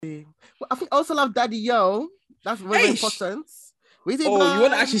I think I also love Daddy Yo. That's very important. Weezy you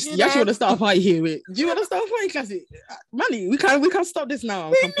want to actually want to start a party here? Wait, do you want to start a party, classic? Manny, we can't stop this now.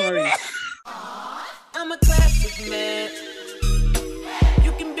 I'm Campari. I'm a classic man.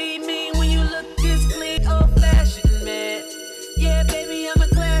 You can be me when you look this clean, old fashioned man. Yeah, baby, I'm a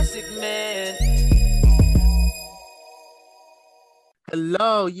classic man.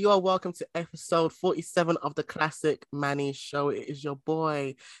 Hello, you are welcome to episode 47 of the Classic Manny Show. It is your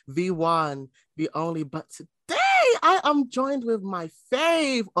boy, V1, the only, but today I am joined with my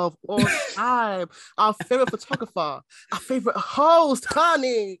fave of all time, our favorite photographer, our favorite host,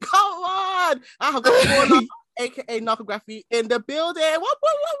 honey. Come on! I have got Paula, aka Narcography, in the building. What?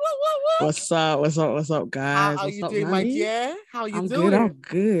 What's up, guys? How are What's you up, doing, Manny? my dear? How are you I'm doing? I'm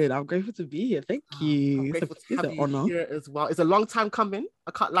good. I'm grateful to be here. Thank you. I'm grateful to have an you honor. here as well. It's a long time coming.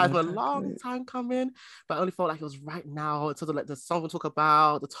 I can't lie, it's a long Exactly. time coming, but I only felt like it was right now in terms of like the song we talk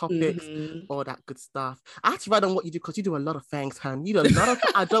about, the topics, all that good stuff. I had to write on what you do because you do a lot of things, hon. You do a lot of.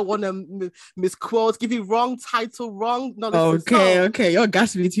 I don't want to misquote, give you wrong title, wrong. No, Okay. You're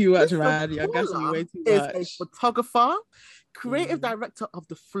gassing me too much, man. You're Paula gassing me way too is much. a photographer, creative director of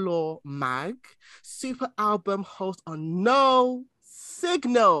The Floor Mag, super album host on No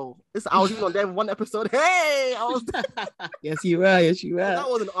Signal. I was even on there in one episode. Hey, I was. Yes, you were. That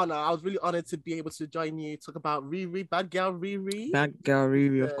was an honor. I was really honored to be able to join you, talk about Riri, Bad Girl Riri. That girl,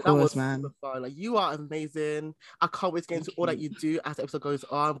 Riri, of That course, was man. super fun. Like, you are amazing. I can't wait to get into all that you do as the episode goes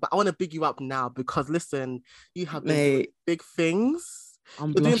on. But I want to big you up now because listen, you have been doing big things.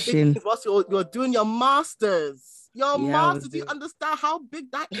 I'm You're blushing. doing big things whilst you're doing your masters. Do you doing... understand how big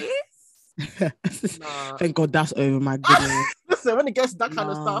that is? Thank God that's over, my goodness. Listen, when it gets to that kind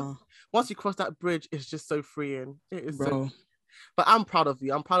of stuff, once you cross that bridge, it's just so freeing. It is, bro. But I'm proud of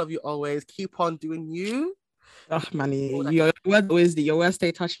you. I'm proud of you always. Keep on doing you. Oh, man, your words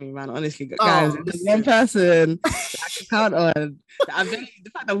stay touching me, man. Honestly, guys, there's one person that I can count on.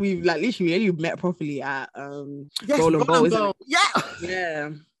 The fact that we've like literally only met properly at Roll and Bowl. Yeah.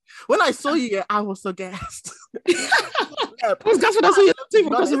 When I saw you, I was so gassed. That's what I saw you too.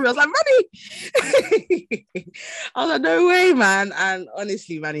 I was like, Manny. I was like, no way, man. And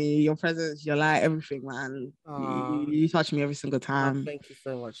honestly, Manny, your presence, your light, everything, man. You touch me every single time. Thank you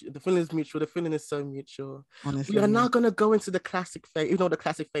so much. The feeling is mutual. The feeling is so mutual. Honestly, we are now going to go into the classic faith. You know what the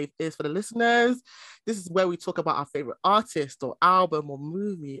classic faith is for the listeners. This is where we talk about our favorite artist or album or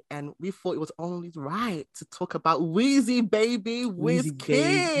movie. And we thought it was only right to talk about Wheezy baby,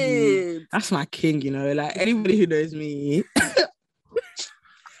 Wizkid. That's my king, you know. Like anybody who knows me,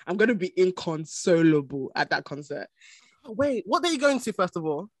 I'm going to be inconsolable at that concert. Wait, what day are you going to, first of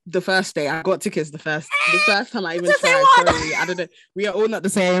all? The first day. I got tickets the first time I even tried. Sorry, I don't know. We are all not the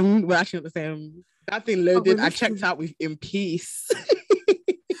same. We're actually not the same. That thing loaded. I checked out in peace.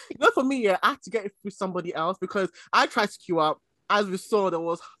 You know, for me, I had to get it through somebody else because I tried to queue up. As we saw, there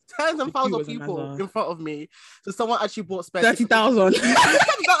was tens and thousands of people in front of me. So someone actually bought 30,000.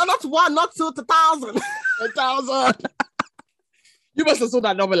 Not one, not 2,000. 1,000. You must have saw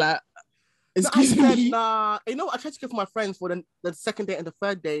that number like, excuse me. Nah. You know, I tried to get for my friends for the second day and the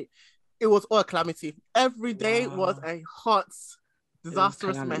third day. It was all a calamity. Every day was a hot,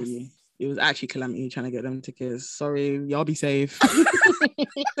 disastrous mess. It was actually calamity trying to get them tickets. Sorry, y'all be safe.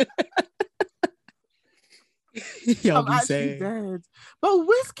 I'm actually dead. But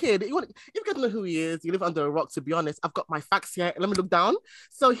Wizkid, if you don't know who he is, you live under a rock, to be honest. I've got my facts here. Let me look down.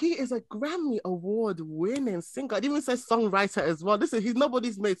 So he is a Grammy Award winning singer. It even says songwriter as well. Listen, he's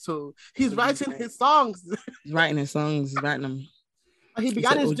nobody's mate, so he's writing his songs. He's writing his songs, he's writing them. He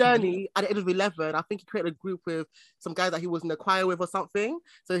began his journey at the age of 11. I think he created a group with some guys that he was in a choir with or something.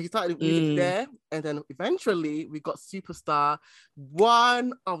 So he started music there. And then eventually we got Superstar,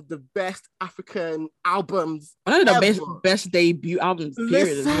 one of the best African albums. One of the best debut albums,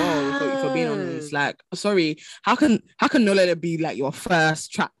 period, as well, for being honest. Like, sorry, how can No Let It Be like your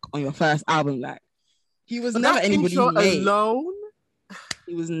first track on your first album? Like, he was never anybody's mate. Alone.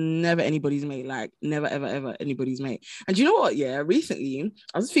 He was never anybody's mate, like never ever anybody's mate. And do you know what? Yeah, recently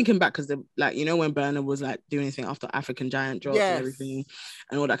I was thinking back because like, you know, when Burner was like doing anything after African Giant dropped and everything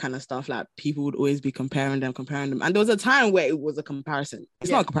and all that kind of stuff, like people would always be comparing them. And there was a time where it was a comparison.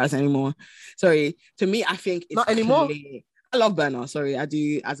 It's not a comparison anymore. Sorry, to me, I think it's not anymore. Clear. I love Burner. Sorry, I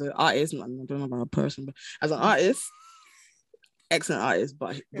do as an artist. I don't know about a person, but as an artist. Excellent artist,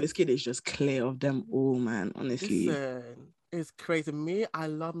 but Wizkid is just clear of them all, man. Honestly, listen, is crazy. Me, I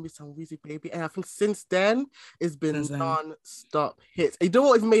love me some Weezy Baby, and I think since then it's been non-stop hits. You know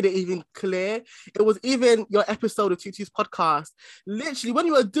what even made it even clear? It was even your episode of Tutu's podcast. Literally, when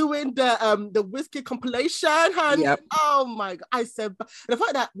you were doing the Wizkid compilation, honey. Yep. Oh my god! I said the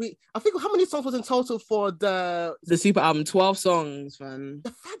fact that I think how many songs was in total for the super album? 12 songs, man.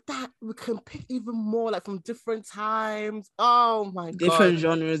 The fact that we can pick even more, like from different times. Oh my god! Different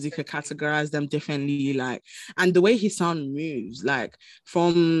genres, you could categorize them differently, like, and the way his sound moves, like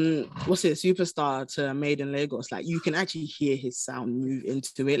from Superstar to Made in Lagos, like you can actually hear his sound move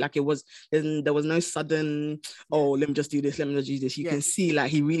into it. Like there was no sudden, oh, let me just do this, let me just do this. You can see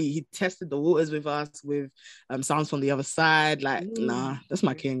like he tested the waters with us with sounds from the other side. Like, nah, that's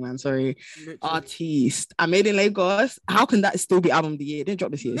my king, man. Sorry. Literally. Artiste. I Made in Lagos. How can that still be album of the year? It didn't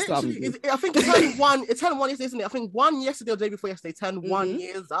drop this year. It's still album of the year. I think it turned one. It turned 1 yesterday, isn't it? I think 1 yesterday or the day before yesterday. Turned 1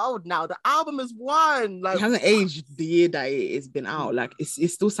 years old now. The album is 1. Like, it hasn't aged the year that it's been out. Like it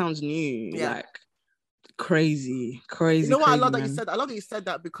still sounds new. Yeah. Like crazy. You know what? I love that you said that. I love that you said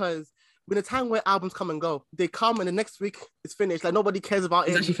that because in a time where albums come and go, they come and the next week it's finished. Like nobody cares about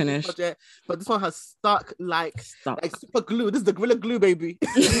it. It's actually finished. Project, but this one has stuck like super glue. This is the Gorilla Glue, baby.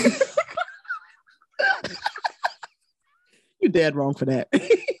 You dead wrong for that.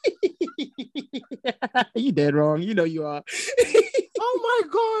 You dead wrong. You know you are. Oh my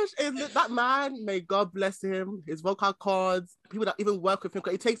gosh. And that man, may God bless him, his vocal cords, people that even work with him,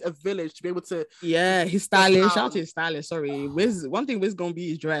 because it takes a village to be able to. Yeah, he's stylish. Shout out to his stylist. Sorry. One thing Wiz gonna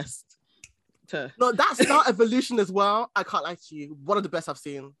be is dressed. No, that style evolution as well. I can't lie to you. One of the best I've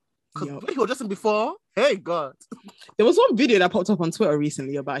seen. Because he was dressing before. Hey God. There was one video that popped up on Twitter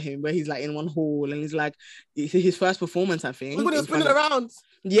recently about him where he's like in one hall and he's like, it's his first performance, I think. When he was spinning around.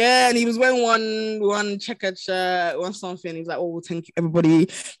 Yeah, and he was wearing one checkered shirt, one something. He's like, oh, thank you, everybody.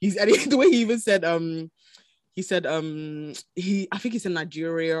 The way he even said, I think he's in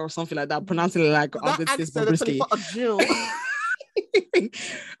Nigeria or something like that, pronouncing it like our good sis Bobrisky.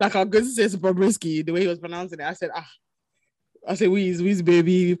 Like our good sis Bobrisky, the way he was pronouncing it, I said, Wiz,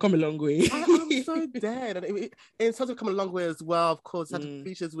 baby, we've come a long way. I'm so dead. And in terms of come a long way as well, of course, had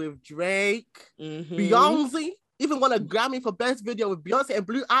features with Drake, Beyonce, even won a Grammy for Best Video with Beyonce and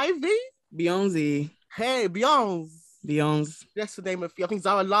Blue Ivy. Beyonce. Hey, Beyonce. That's the name of it. I think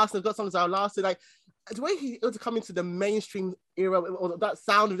Zara Larsson got something Zara Larsson. Like, the way he was coming to the mainstream era, that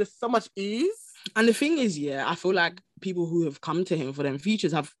sound with just so much ease. And the thing is, I feel like people who have come to him for them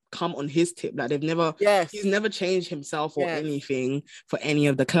features have come on his tip. Like he's never changed himself or anything for any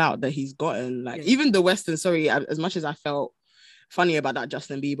of the clout that he's gotten. Like even the Western, as much as I felt funny about that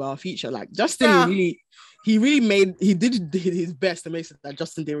Justin Bieber feature, like Justin he did his best to make sure that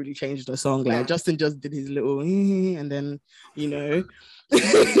Justin didn't really change the song. Like Justin just did his little and then, you know.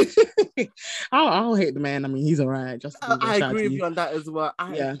 I'll hate the man. I mean, he's all right. I agree with you on that as well.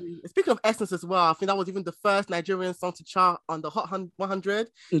 I agree. Speaking of Essence as well, I think that was even the first Nigerian song to chart on the Hot 100.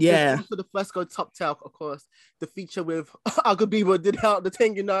 Yeah. Also the first go top 10, of course. The feature with Aga Bieber did help the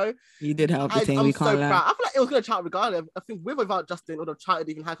thing, you know. He did help the thing. I'm so proud. I feel like it was going to chart regardless. I think with or without Justin, it would have charted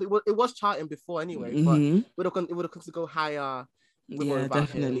even higher. It was charting before anyway, but it would have come to go higher. Yeah,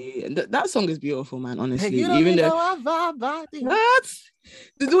 definitely. That song is beautiful, man. Honestly, hey, even though what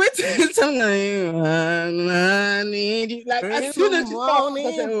the way to song like as soon as you start,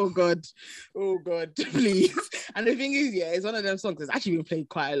 I said, oh god, please. And the thing is, it's one of them songs that's actually been played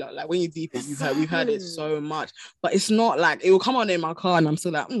quite a lot. Like when you deep it, we've heard it so much, but it's not like it will come on in my car and I'm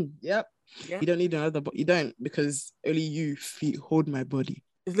still like, yep. You don't need another, but you don't, because only you hold my body.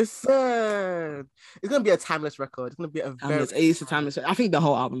 Listen, it's gonna be a timeless record. It's gonna be a it's a timeless. I think the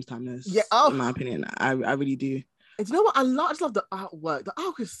whole album's timeless. Yeah, in my opinion, I really do. And you know what? I just love the artwork. The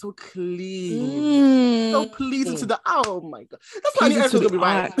artwork is so clean, so pleasing to the. Oh my god, that's why everything's gonna be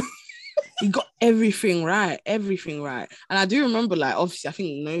right. He got everything right. And I do remember, like, obviously, I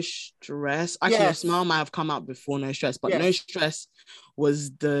think No Stress. Actually, No Smile might have come out before No Stress, but No Stress was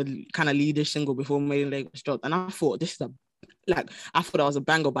the kind of leader single before Made in Lagos dropped. And I thought I thought that was a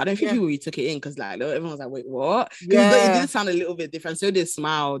banger, but I don't think people really took it in because like everyone was like, wait, what? It did sound a little bit different. So did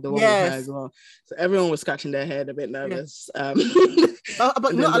Smile, the one with her as well. So everyone was scratching their head a bit nervous. But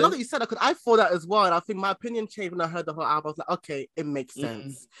no, I love that you said that because I thought that as well. And I think my opinion changed when I heard the whole album. I was like, okay, it makes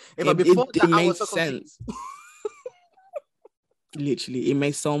sense. It makes sense. Literally, it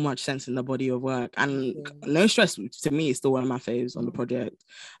makes so much sense in the body of work. And No Stress, to me, is still one of my faves on the project.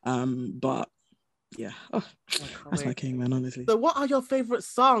 But yeah, that's my king, man, honestly. So what are your favorite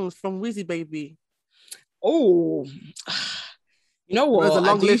songs from Weezy Baby? Oh, you know what? There's a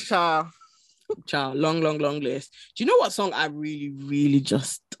long list, child. Child, long list. Do you know what song I really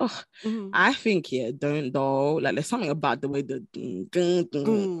just I think Don't Though, like there's something about the way the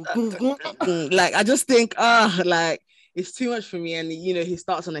like I just think like it's too much for me. And you know, he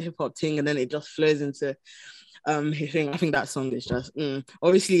starts on a hip-hop thing and then it just flows into his thing. I think that song is just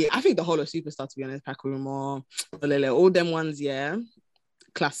obviously I think the whole of Superstar, to be honest, Paco Rumor, all them ones,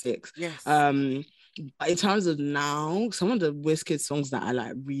 classics. Yes. But in terms of now, some of the Wizkid songs that I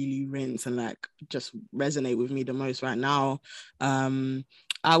like really rinse and like just resonate with me the most right now,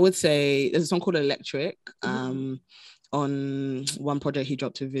 I would say there's a song called Electric on one project he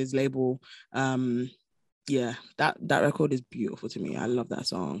dropped with his label. That record is beautiful to me. I love that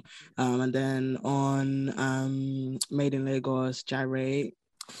song. And then on Made in Lagos, Gyrate.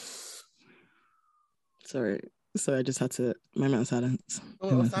 Sorry, I just had to moment of silence.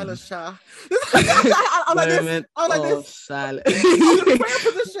 Oh, silence, Sha. Moment of silence.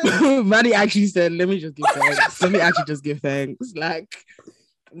 Maddie actually said, let me just give thanks. Like,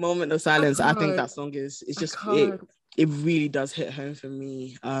 moment of silence. I think that song is, it's just, it really does hit home for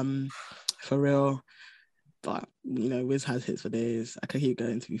me. For real. But, you know, Wiz has hits for days. I could keep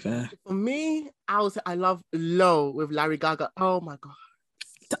going, to be fair. For me, I would say I love Low with Larry Gaga. Oh, my God.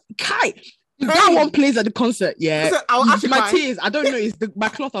 Kai! That one plays at the concert, Listen, my tears. I don't know. It's my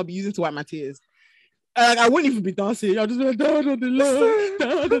cloth I'll be using to wipe my tears. I wouldn't even be dancing. I'll just be like, down on the low,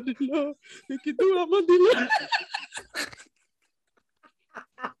 down on the low. They can do I'm on the low.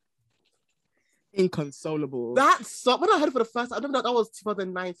 Inconsolable. That song, when I heard it for the first time, I don't know, that was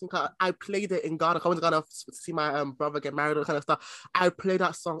 2019. I played it in Ghana. I went to Ghana to see my brother get married, all that kind of stuff. I play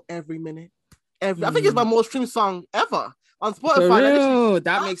that song every minute. I think it's my most streamed song ever on Spotify. Like,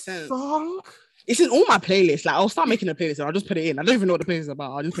 that makes sense. Song? It's in all my playlists. Like, I'll start making a playlist and I'll just put it in. I don't even know what the playlist is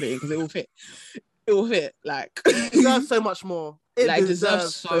about. I'll just put it in because it will fit. It will fit. Like, it deserves so much more. It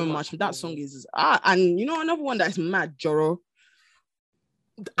deserves so much. That song is and you know another one that is mad, Joro.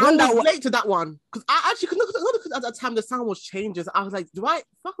 I was late to that one because I actually because at that time the sound was changes. I was like, do I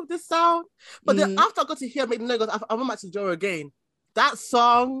fuck with this sound? But then after I got to hear Make the Logos, I went back to Joro again. That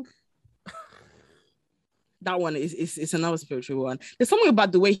song. That one is another spiritual one. There's something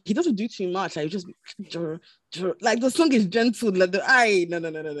about the way he doesn't do too much. Like, just like the song is gentle. Like no.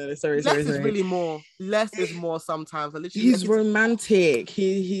 Sorry. Less is really more. Less is more sometimes. He's romantic.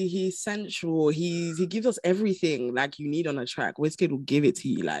 He's sensual. He gives us everything like you need on a track. Wizkid will give it to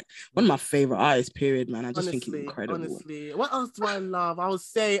you. Like one of my favorite artists. Period, man. I just think he's incredible. Honestly, what else do I love? I would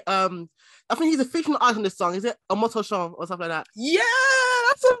say I think he's a fictional artist in this song. Is it a Moto Song or something like that? Yeah,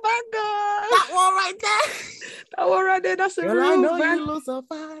 that's a banger. That one right there. That one right there. That's a real I know bang. you look so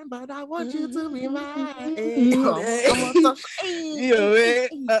fine, but I want you to be mine. If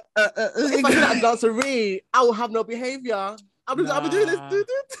I did that dancery, I will have no behavior. I'll be doing this.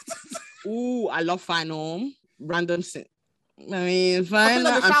 Ooh, I love Final. Random sin. I mean, Final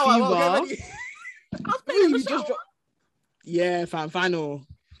and Fever. Yeah, Final.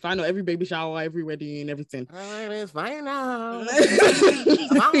 Every baby shower, every wedding, everything. It's final.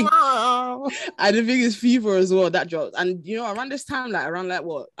 I think it's Fever as well that dropped, and you know around this time, around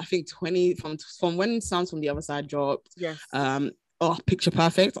what I think 20 from when Sounds from the Other Side dropped. Yes. Picture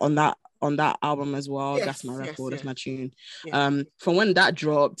Perfect on that album as well. Yes, that's my record. That's my tune. Yes. From when that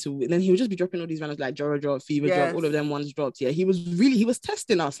dropped to then he would just be dropping all these randoms like Joro drop, Fever drop, all of them ones dropped. Yeah, he was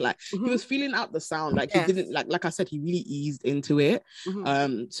testing us. Like he was feeling out the sound. Like he didn't like I said, he really eased into it.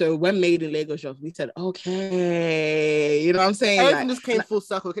 So when Made in Lagos dropped, we said, okay, you know what I'm saying? Everything just came full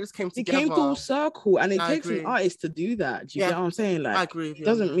circle. It just came together. It came full circle, and it takes an artist to do that. Do you get what I'm saying? Like I agree. He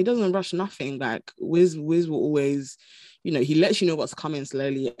doesn't rush nothing. Like Wiz will always. You know, he lets you know what's coming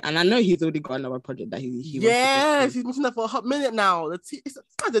slowly. And I know he's already got another project that he yes, he's been there for a hot minute now. It's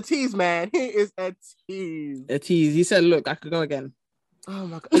not a tease, man. He is a tease. A tease. He said, look, I could go again. Oh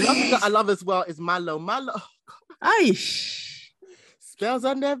my God. Another thing that I love as well is Malo. Aish. Spells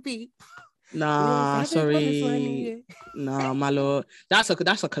on their beat. Nah, sorry. Nah, Malo. That's a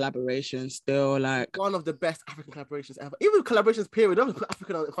collaboration still, like one of the best African collaborations ever. Even collaborations period. Don't put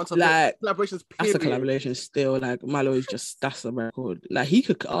African in front of like collaborations period. That's a collaboration still. Like Malo is that's a record. Like he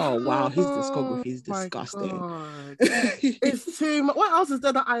could. Oh wow, his discography is disgusting. It's too much. What else is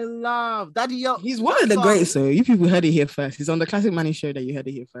there that I love? Daddy Yo. He's one of the greats. So you people heard it here first. He's on the Classic Money show that you heard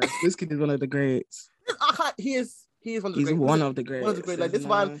it here first. Wizkid is one of the greats. He is one of the greats. One of the greats. One of the greats. Like this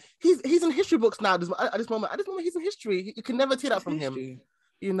one, he's in history books now. At this moment, he's in history. You can never take that from him.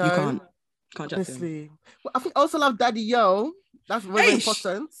 You know, you can't honestly. Well, I think I also love Daddy Yo. That's very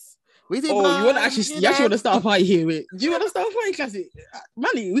important. You want to actually want to start a party here? Wait, do you want to start a party, Classic?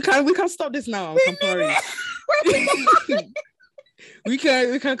 Manny, we can stop this now. We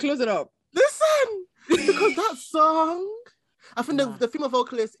can close it up. Listen, Because that song, I think the female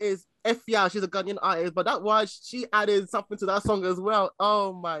vocalist is Efia. She's a Ghanaian artist, but that was she added something to that song as well.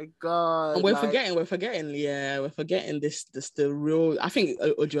 Oh my god! And we're forgetting this the real. I think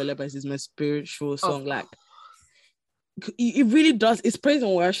Ojo Eleba is his most spiritual song. Like, it really does. It's praise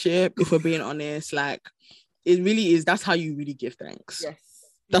and worship. If we're being honest, like, it really is. That's how you really give thanks. Yes,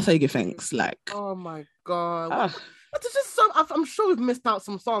 that's how you give thanks. Like, oh my god. But it's just I'm sure we've missed out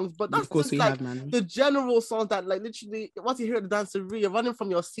some songs, but that's of course just we like have, man. the general songs that like literally once you hear the dancery, you're running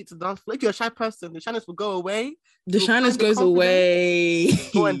from your seat to the dance floor. If you're a shy person, the shyness will go away. The shyness goes away.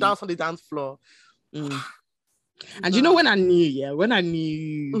 Go and dance on the dance floor. And you know when I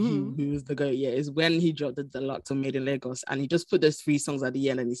knew who was the GOAT, is when he dropped the deluxe on Made in Lagos and he just put those 3 songs at the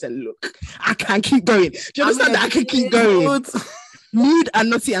end and he said, look, I can keep going. Do you understand that I can keep going? Mood and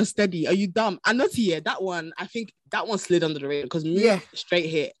Naughty and Steady. Are you dumb? And Naughty, that one, I think that one slid under the radar because Mood straight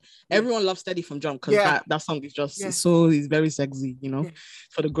hit. Everyone loves Steady from Jump because that song is just it's very sexy, you know,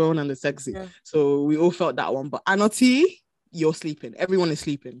 for the grown and the sexy. So we all felt that one. But Anoti, you're sleeping. Everyone is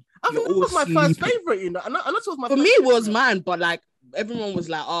sleeping. I think that was my first favorite, you know. And was my for me, it was mine, but like everyone was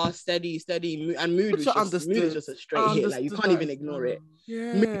like, oh, Steady, and Mood was just a straight hit. Like you can't even ignore it.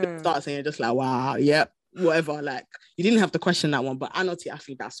 Mood starts saying just like, wow, whatever. Like you didn't have to question that one. But Anoti, I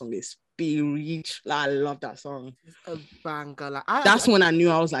think that song is spiritual. Like, I love that song. It's a banger. Like that's when I knew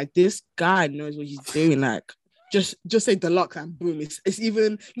I was like, this guy knows what he's doing. Like just say deluxe and boom. It's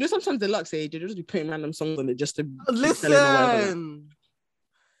even, you know, sometimes deluxe they just be putting random songs on it just to listen.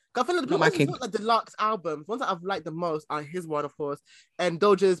 I feel like the deluxe albums, ones that I've liked the most are his one, of course, and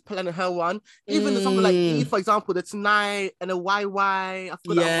Doja's Planet Her one. Even something like E, for example, the Tonight and the YY. I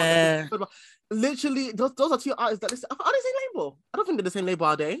forgot that one. Literally, those are 2 artists that listen. Are they the same label? I don't think they're the same label,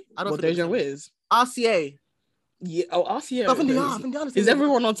 are they? I don't think Doja and Wiz. RCA. Yeah, RCA. I think they are. Is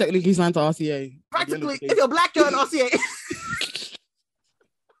everyone not technically signed to RCA? Practically, if you're black, you're on RCA.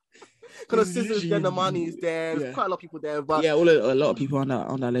 Because Sisters, then the money is there. There's quite a lot of people there, but a lot of people on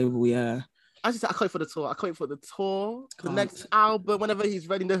that label. Yeah. As I said, I can't wait for the tour. The next album, whenever he's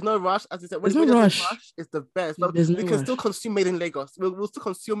ready. There's no rush. As I said, there's no rush. It's the best. But we can still consume Made in Lagos. We'll still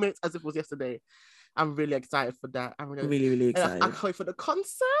consume it as if it was yesterday. I'm really excited for that. I'm really excited. I can't wait for the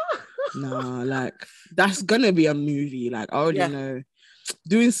concert. No, like that's gonna be a movie. Like I already know.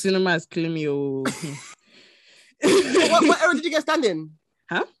 Doing cinema is killing me. What area did you get standing?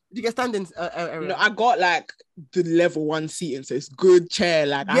 Huh? Did you get standing area? No, I got like the level 1 seating, so it's good chair.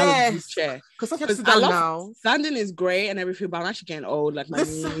 Like I have a good chair. Because I love now. Standing is great and everything, but I'm actually getting old. Like my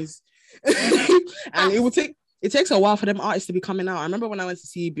knees, and it takes a while for them artists to be coming out. I remember when I went to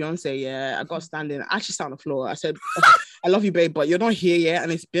see Beyonce, I got standing. I actually sat on the floor. I said, I love you, babe, but you're not here yet,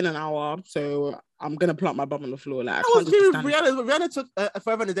 and it's been an hour, so I'm gonna plant my bum on the floor. Like I can't just stand. Rihanna took a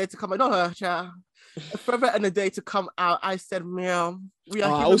Forever and a Day to come out. Not her, child. A Forever and a Day to come out. I said, meow.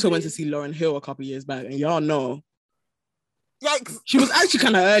 I also went to see Lauryn Hill a couple years back, and y'all know. Yikes! She was actually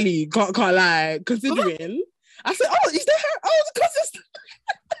kind of early. Can't lie. Considering, I said, "Oh, is that her? Oh, it's consistent."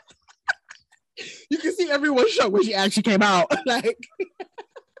 You can see everyone shocked when she actually came out. Like, I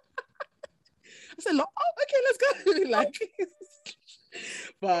said, "Oh, okay, let's go." Like,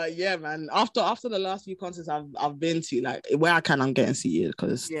 but yeah, man. After the last few concerts I've been to, like where I can, I'm getting seated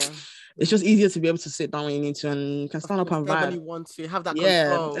because it's just easier to be able to sit down when you need to, and you can stand up and vibe. When you want to have that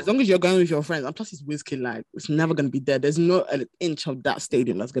control. As long as you're going with your friends, and plus it's Wizkid, like it's never gonna be dead. There's no an inch of that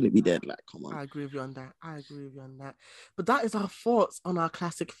stadium that's gonna be dead. Like, come on. I agree with you on that. But that is our thoughts on our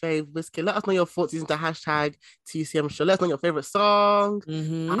classic fave Wizkid. Let us know your thoughts using the hashtag TCM show. Let us know your favorite song,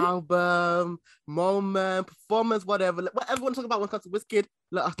 album, moment, performance, whatever you want to talk about when it comes to Wizkid.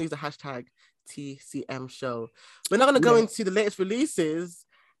 Let us use the hashtag TCM show. We're not gonna go into the latest releases.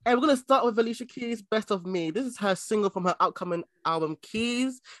 And we're going to start with Alicia Keys' Best of Me. This is her single from her upcoming album,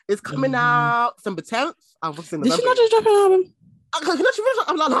 Keys. It's coming out December 10th. Did she not just drop an album?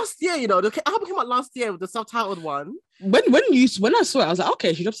 Last year, you know. The album came out last year with the self-titled one. When I saw it, I was like,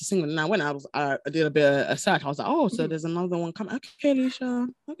 okay, she dropped a single. Now, when I did a bit of a search, I was like, oh, so there's another one coming. Okay, Alicia.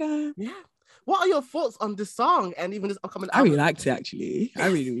 Okay. Yeah. What are your thoughts on this song and even this upcoming album? I really liked it, actually. I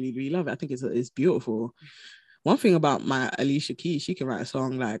really, really, really love it. I think it's beautiful. One thing about my Alicia Keys, she can write a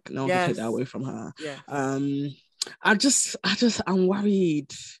song like no one can take that away from her. Yeah. I'm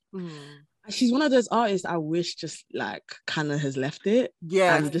worried. She's one of those artists I wish just like kind of has left it.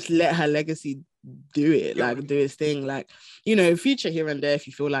 Yeah. And just let her legacy do it, like do its thing. Like, you know, feature here and there if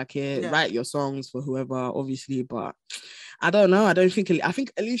you feel like it. Write your songs for whoever, obviously, but I don't know. I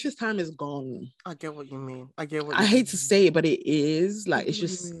think Alicia's time is gone. I get what you mean. I hate to say it, but it is like it's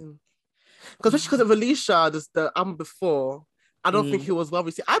just. Because of Alicia, the album before, I don't think it was well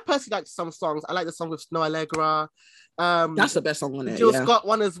received. I personally like some songs. I like the song with Snow Allegra. That's the best song on it. Jill Scott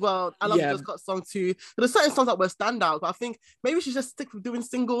one as well. I love the Jill Scott song too. But there's certain songs that were standout, but I think maybe we should just stick with doing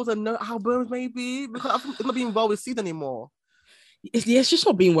singles and no albums, maybe, because I think it's not being well received anymore. It's just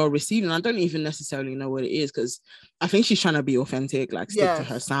not being well received, and I don't even necessarily know what it is, because I think she's trying to be authentic, like stick to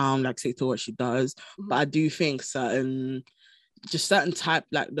her sound, like stick to what she does. But I do think certain type,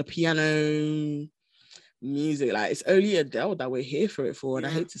 like the piano music, like it's only Adele that we're here for it for, and I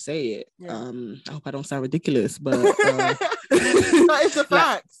hate to say it. I hope I don't sound ridiculous, but that is the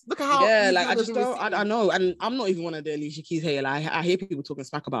facts. Look at how I just don't. I know, and I'm not even one of the Alicia Keys haters. Like, I hear people talking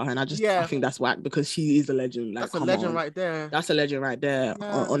smack about her, and I think that's whack, because she is a legend. Like, that's a legend right there. That's a legend right there.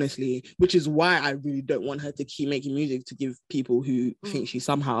 Honestly, which is why I really don't want her to keep making music to give people who think she's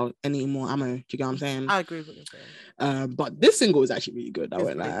somehow any more ammo. Do you get what I'm saying? I agree with what you're saying. But this single is actually really good.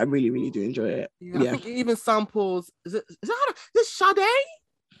 I really, really do enjoy it. I think it even samples. Is it Sade?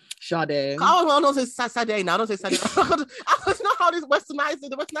 Sade. I don't say Sade now. I don't say Sade. I don't know how this westernized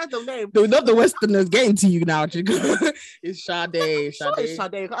the westernized name. Not the Westerners getting to you now. It's Sade. Sure, it's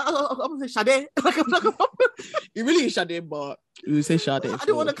Sade. I'm gonna say Sade. It really is Sade, but you say Sade. I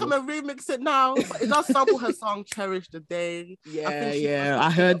don't want to come and remix it now. It does sample her song "Cherish the Day."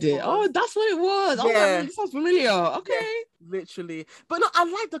 I heard it. Oh, that's what it was. Oh, yeah, this sounds familiar. Okay, literally. But no, I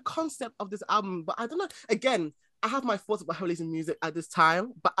like the concept of this album, but I don't know. Again, I have my thoughts about her releasing music at this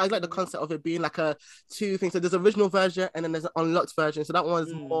time, but I like the concept of it being like a two things. So there's an original version and then there's an unlocked version. So that one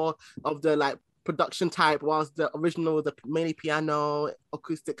is more of the like production type, whilst the original, the mainly piano,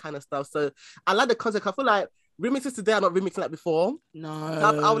 acoustic kind of stuff. So I like the concept. I feel like remixes today are not remixing like before. No.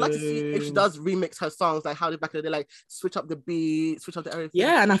 So I would like to see if she does remix her songs, like how they back in the day, like switch up the beat, switch up the everything.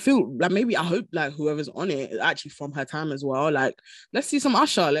 Yeah, and I feel like I hope like whoever's on it is actually from her time as well. Like, let's see some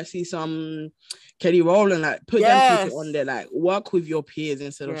Usher, let's see some Kelly Rowland, like put them people on there, like work with your peers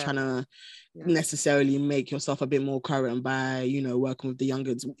instead of trying to necessarily make yourself a bit more current by, working with the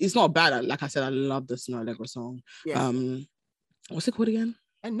youngers. It's not bad. Like I said, I love the Snow Allegra song. Yeah. What's it called again?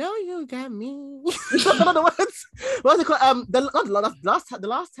 I know you got me. What's it called? The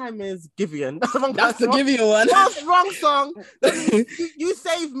last time is Giveon. That's the Giveon one. That's wrong song. You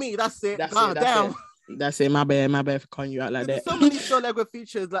saved me. That's it. Damn. That's it. My bad for calling you out like that. So many Snow Allegra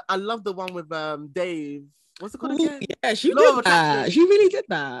features. Like, I love the one with Dave. What's it called again? Yeah, she did that. She really did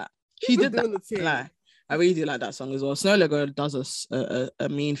that. She did that. Like, I really do like that song as well. Snow Allegra does a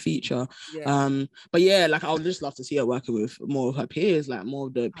mean feature. But yeah, like I would just love to see her working with more of her peers, like more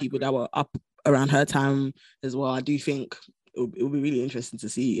of the people that were up around her time as well. I do think it will be really interesting to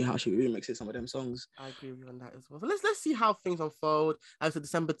see how she remixes some of them songs. I agree with you on that as well. So let's see how things unfold. As of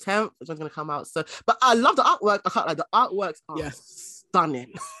December 10th, it's going to come out. So, but I love the artwork. I can't like the artworks are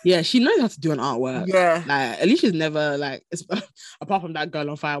stunning. Yeah, she knows how to do an artwork. Yeah, like at least she's never like apart from that Girl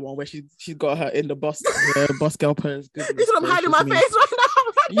on Fire one where she's got her in the boss girl pose. You see I'm hiding my face right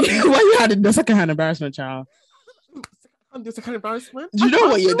now. Why you hiding the secondhand embarrassment, child? Do second embarrassment. You know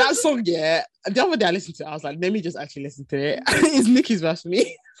what? Yeah, that song. Yeah, the other day I listened to it. I was like, let me just actually listen to it. It's Nicki's verse for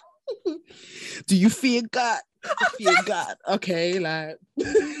me. Do you fear God? Fear God. Okay, like.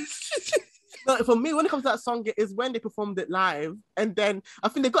 No, for me, when it comes to that song, it is when they performed it live, and then I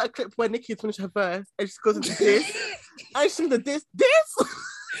think they got a clip where Nicki finished her verse and she goes into this, and she sings the this.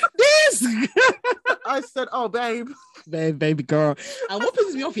 I said, "Oh, baby girl." And what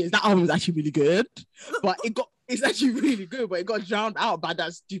pisses me off here is that album is actually really good, but it's actually really good, but it got drowned out by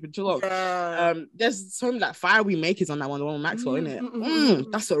that stupid song. Yeah. There's something like Fire We Make is on that one, the one with Maxwell,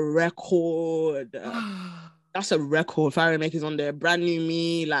 innit? That's a record. That's a record. Fire We Make is on there. Brand New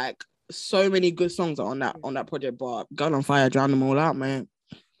Me, like. So many good songs are on that project, but Girl on Fire drowned them all out, man.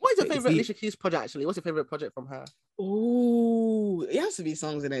 What is your favorite Alicia Keys project? Actually, what's your favorite project from her? Oh, it has to be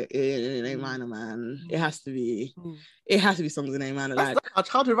songs in A minor, man. It has to be. It has to be songs in A minor. Like our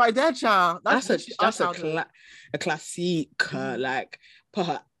childhood, right there, child. That's a classic. Like put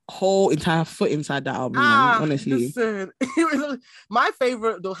her whole entire foot inside that album, man, honestly. Listen. My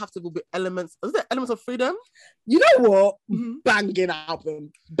favorite though have to be Elements. Is it Elements of Freedom? You know what? Banging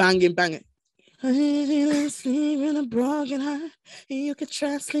album. Banging. Sleep in a broken heart. You could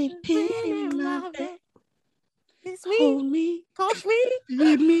try sleeping in my bed. Hold me, touch me,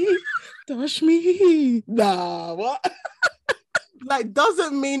 lead me, touch me. Nah, what? Like,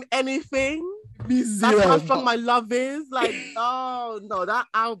 doesn't mean anything. That's how strong my love is. Like, oh no, that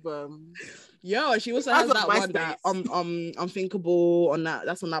album. Yo, she also has that one that Unthinkable on that.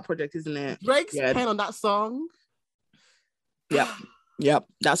 That's on that project, isn't it? Drake's pen on that song. Yeah. Yep,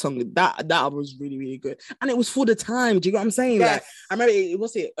 that song, that album was really, really good. And it was for the time. Do you get what I'm saying? Yes. Like, I remember it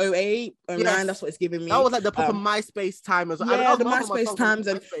was it 08, 09, Yes. that's what it's giving me. That was like the proper MySpace time as well. Yeah, the MySpace times,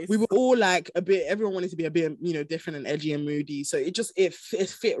 and we were all like a bit, everyone wanted to be a bit, you know, different and edgy and moody. So it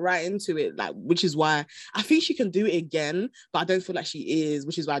fit right into it, like, which is why I think she can do it again, but I don't feel like she is,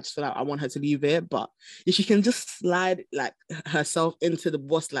 which is why I just feel like I want her to leave it. But if she can just slide like herself into the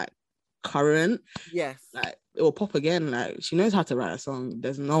what's like current, yes, like it will pop again. Like, she knows how to write a song.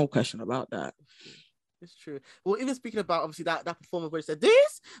 There's no question about that. It's true. Well, even speaking about obviously that performance where she said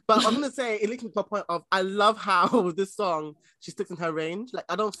this, but I'm gonna say it links me to a point of I love how this song she sticks in her range. Like,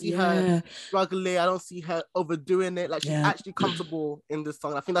 I don't see her struggling. I don't see her overdoing it. Like, she's actually comfortable in this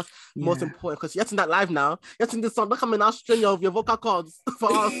song. I think that's most important, because you're in that live now. You're in this song. Don't come in now string your vocal cords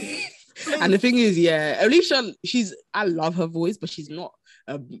for us. And the thing is, Alicia, I love her voice, but she's not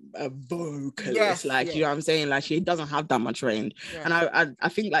a vocalist. You know what I'm saying? Like, she doesn't have that much range. And I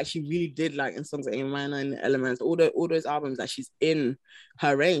think like she really did, like in songs like A minor and Elements, all those albums that she's in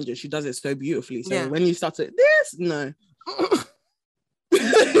her range, and she does it so beautifully. So when you start to no.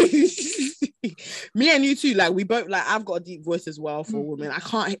 Me and you too, like, we both, like, I've got a deep voice as well for women.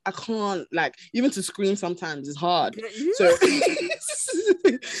 I can't like, even to scream sometimes is hard. So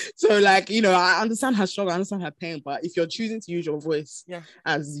so like, you know, I understand her struggle, I understand her pain, but if you're choosing to use your voice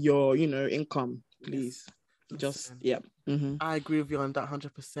as your, you know, income, please just I agree with you on that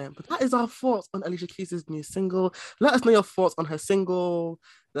 100%. But that is our thoughts on Alicia Keys' new single. Let us know your thoughts on her single,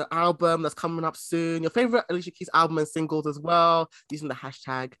 the album that's coming up soon, your favorite Alicia Keys album and singles as well, using the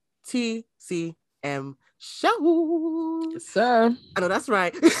hashtag TCM Show. Yes, sir. I know that's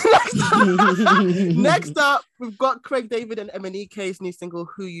right. Next up, we've got Craig David and MNEK's new single,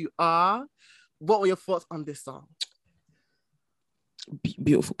 Who You Are. What were your thoughts on this song?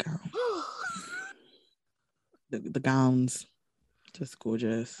 Beautiful girl. The gowns, just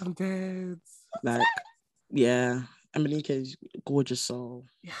gorgeous. I'm dead. Like, yeah, Emanike's gorgeous soul.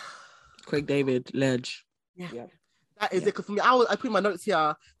 Yeah. Craig David, ledge. Yeah. That is it. Because for me, I put my notes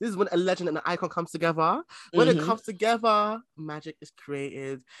here. This is when a legend and an icon comes together. When it comes together, magic is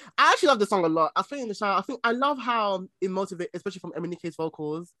created. I actually love this song a lot. I think in the shower, I love how it motivates, especially from Emanike's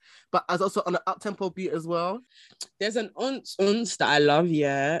vocals, but as also on an up-tempo beat as well. There's an uns that I love,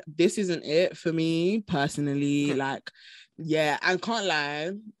 This isn't it for me, personally. Like, I can't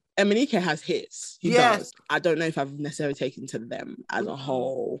lie. Emanike has hits. He does. I don't know if I've necessarily taken to them as a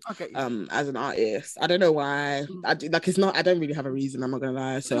whole. As an artist, I don't know why. I don't really have a reason. I'm not gonna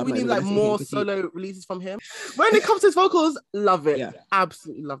lie. So we need like more solo releases from him. When it comes to his vocals, love it.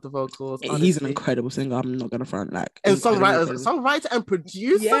 Absolutely love the vocals. Honestly. He's an incredible singer. I'm not gonna front, like, and songwriter and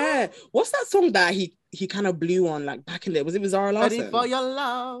producer. Yeah. What's that song that he kind of blew on, like, back in there? Was it with Zara Larsson? Ready for your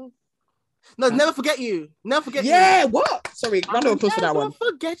love. No, Never Forget You. Never Forget You. Yeah, what? Sorry, round of applause for that one.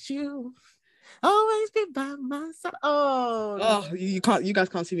 Never forget you. Always be by my side. Oh, you guys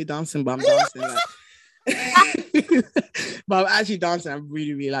can't see me dancing, but I'm dancing. Like. But I'm actually dancing. I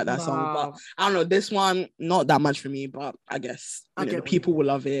really, really like that song. But I don't know, this one, not that much for me, but I guess the people will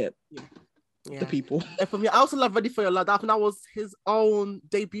love it. Yeah. The people. And for me, I also love Ready for Your Love. I think that was his own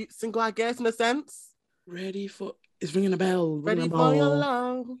debut single, I guess, in a sense. It's ringing a bell. Ready for Your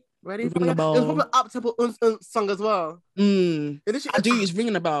Love. Ready for Your Love. It's probably an up-tempo song as well. I do. It's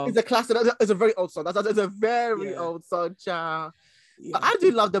ringing a bell. It's a classic. It's a very old song. It's a very old song, child. Yeah. But I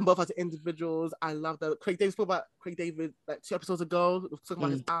do love them both as individuals. I love them. Craig David spoke about Craig David like 2 episodes ago. We were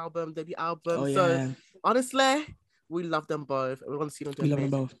talking about his debut album. So honestly, we love them both. We want to see them do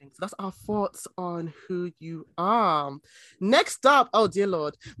amazing things. So that's our thoughts on Who You Are. Next up, oh dear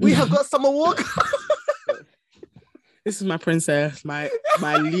Lord, we have got Summer Walker. This is my princess, my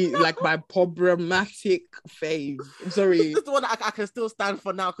lead, like my problematic fave. I'm sorry. This is the one that I can still stand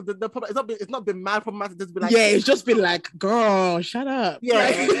for now, because the problem, it's not been mad problematic. It's been like, it's just been like, girl, shut up. Yeah.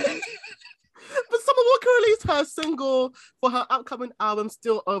 But Summer Walker released her single for her upcoming album,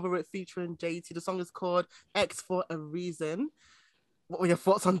 Still Over It, featuring JT. The song is called X for a Reason. What were your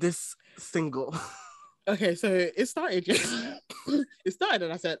thoughts on this single? Okay, so it started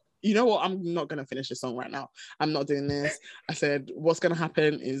and I said, you know what, I'm not gonna finish this song right now. I'm not doing this. I said, what's gonna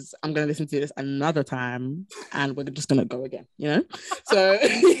happen is I'm gonna listen to this another time and we're just gonna go again, you know? So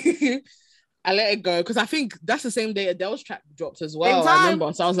I let it go, because I think that's the same day Adele's track dropped as well. I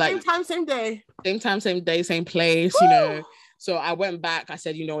remember. So I was like, same time, same day. Same time, same day, same place. Woo! You know. So I went back. I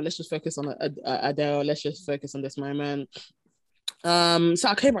said, you know, let's just focus on Adele. Let's just focus on this moment. So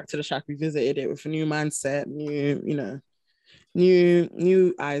I came back to the track, revisited it with a new mindset, new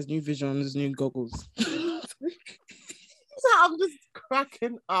eyes, new visions, new goggles. I'm just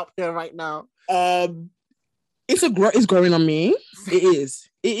cracking up here right now. it's growing on me. It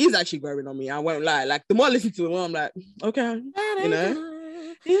is actually growing on me. I won't lie. Like the more I listen to it, the more I'm like, okay, you know,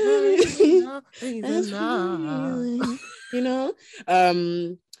 you know.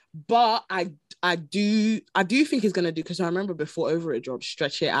 But I do think it's gonna do, because I remember before Over It dropped,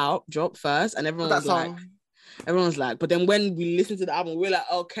 Stretch It Out dropped first, and everyone was like, but then when we listened to the album, we're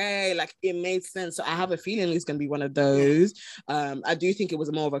like, okay, like it made sense. So I have a feeling it's going to be one of those. I do think it was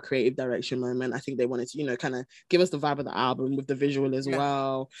more of a creative direction moment. I think they wanted to, you know, kind of give us the vibe of the album with the visual as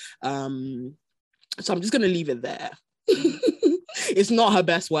well. So I'm just going to leave it there. It's not her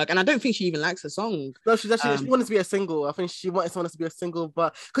best work, and I don't think she even likes the song. No, she's actually she wanted to be a single. I think she wanted someone else to be a single,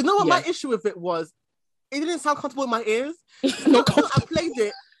 but because you know what my issue with it was, it didn't sound comfortable in my ears. I played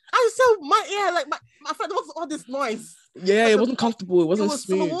it. I still my ear, like my friend, what's all this noise? Yeah, it wasn't comfortable. It wasn't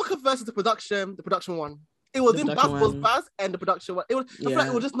smooth. Summer Walker versus the production one. It was in bass and the production one. I feel like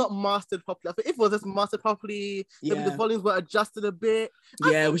it was just not mastered properly. I think if it was just mastered properly, maybe the volumes were adjusted a bit.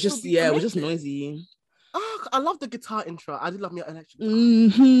 It was just noisy. Oh, I love the guitar intro. I do love me an electric guitar.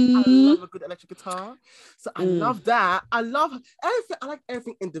 I love a good electric guitar. So I love that. I love everything. I like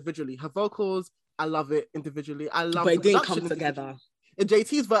everything individually. Her vocals, I love it individually. But it didn't come together. In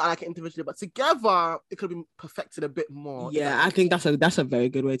JT's vote, I like it individually, but together it could have been perfected a bit more. Yeah, I think that's a very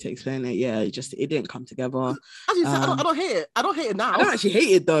good way to explain it. Yeah, it didn't come together. As you said, I don't hate it. I don't hate it now. I don't actually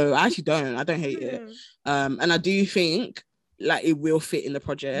hate it though. I actually don't. I don't hate it. And I do think like it will fit in the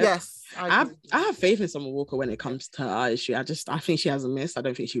project. Yes. I have faith in Summer Walker when it comes to her artistry. I think she hasn't missed. I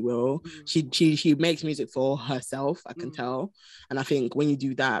don't think she will. She makes music for herself, I can tell. And I think when you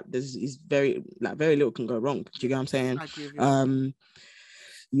do that, there's very little can go wrong. Do you get what I'm saying? I agree with you.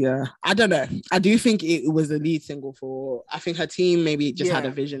 Yeah, I don't know. I do think it was the lead single for. I think her team maybe just had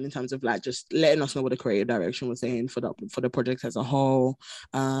a vision in terms of like just letting us know what the creative direction was saying for the project as a whole.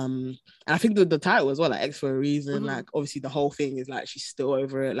 And I think the title as well, like X for a reason. Like obviously the whole thing is like she's still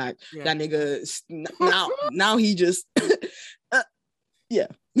over it. Like that nigga now he just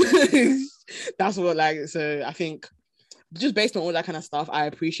that's what like. So I think, just based on all that kind of stuff, I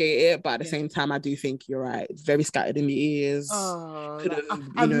appreciate it, but at the same time, I do think you're right. It's very scattered in the ears.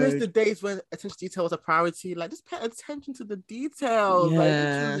 I miss the days when attention to detail was a priority. Like, just pay attention to the details.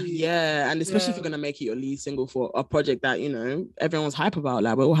 And especially if you're gonna make it your lead single for a project that, you know, everyone's hype about.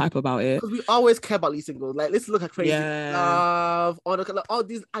 Like, we're all hype about it because we always care about lead singles. Like, let's look at Crazy Love, all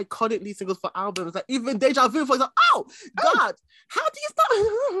these iconic lead singles for albums. Like even Deja Vu, for example. Oh God, how do you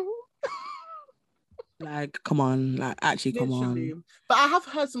start? Like, come on, like actually, Literally. come on. But I have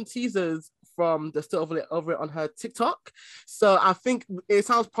heard some teasers from the Still Over It on her TikTok. So I think it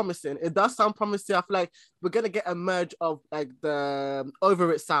sounds promising. It does sound promising. I feel like we're gonna get a merge of like the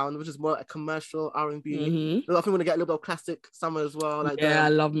Over It sound, which is more a commercial R&B. I think we're gonna get a little bit of classic Summer as well. Like I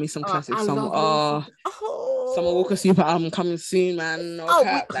love me some classic Summer. Summer Walker Super album coming soon, man.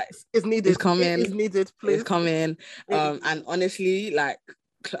 It's needed. It's coming. It is needed, please. It's coming. And honestly, like,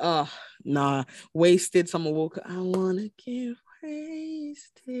 Wasted, Summer Walker. I wanna get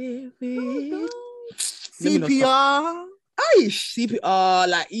wasted with CPR. CPR,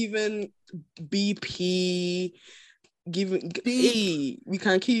 like even BP. We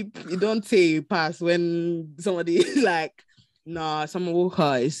can keep. You don't say pass when somebody is like. Nah, Summer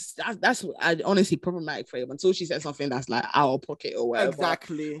Walker is that's honestly problematic for him until she says something that's like out of pocket or whatever.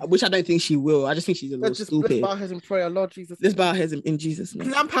 Exactly. Which I don't think she will. I just think she's a little stupid. Let's bow our heads in prayer, Lord Jesus. Let's bow our heads in Jesus'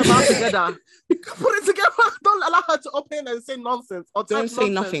 name. Clamp her mouth together. Put it together. Don't allow her to open and say nonsense. Or don't say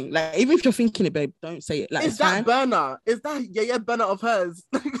nothing. Like even if you're thinking it, babe, don't say it. Like is that burner? Is that burner of hers?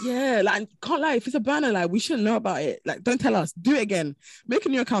 Yeah, like can't lie. If it's a burner, like we shouldn't know about it. Like don't tell us. Do it again. Make a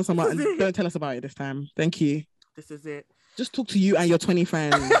new account somewhere and don't tell us about it this time. Thank you. This is it. Just talk to you and your 20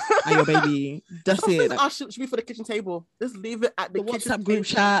 friends and your baby. That's it. Like, should be for the kitchen table. Just leave it at the kitchen WhatsApp group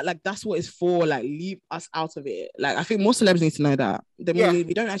chat. Like that's what it's for. Like leave us out of it. Like I think more celebs need to know that.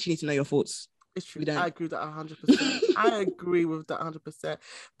 We don't actually need to know your thoughts. It's true. I agree with that 100%. I agree with that 100%.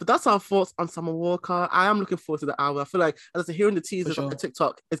 But that's our thoughts on Summer Walker. I am looking forward to the album. I feel like as I hearing the teasers on the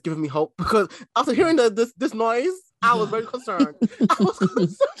TikTok, it's giving me hope because after hearing this noise, I was very concerned.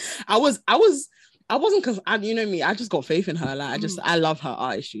 I wasn't because you know me, I just got faith in her. Like I love her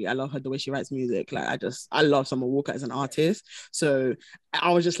artistry. I love her the way she writes music. Like I love Summer Walker as an artist. So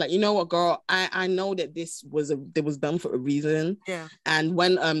I was just like, you know what, girl, I know that this was done for a reason. Yeah. And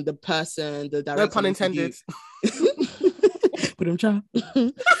when the director, no pun intended. Put him try.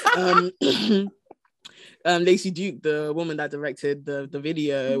 Lacey Duke, the woman that directed the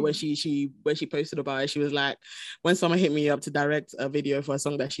video, when she posted about it, she was like, when someone hit me up to direct a video for a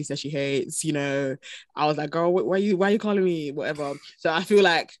song that she says she hates, you know, I was like, girl, why are you calling me whatever? So I feel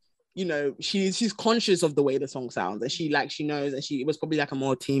like you know, she's conscious of the way the song sounds, and she knows, and it was probably like a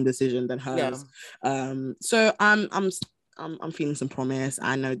more team decision than hers. So I'm feeling some promise.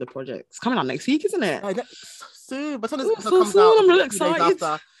 I know the project's coming out next week, isn't it? Soon, but sometimes it comes out. I'm really excited.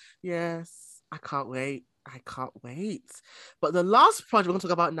 Yes, I can't wait. But the last project we're going to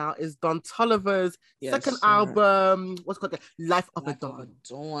talk about now is Don Toliver's second album. What's it called? Life of a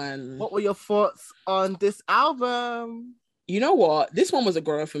Don. What were your thoughts on this album? You know what? This one was a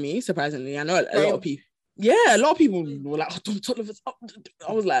grower for me, surprisingly. I know a lot of people. Yeah, a lot of people were like, "Oh, Don Toliver's up."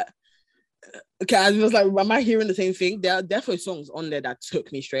 I was like, okay, I was like, am I hearing the same thing? There are definitely songs on there that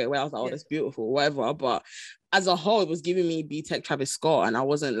took me straight away. I was like, oh, that's beautiful, whatever. But as a whole, it was giving me B-Tech Travis Scott, and I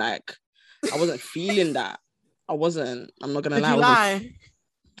wasn't feeling that. I'm not gonna lie.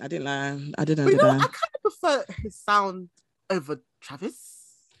 I didn't lie. I didn't. But you know, I kind of prefer his sound over Travis.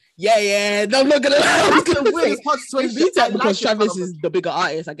 Yeah. No, I'm not gonna lie. B-Tech because Travis is the bigger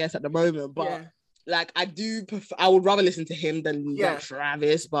artist, I guess, at the moment. But like, I do prefer. I would rather listen to him than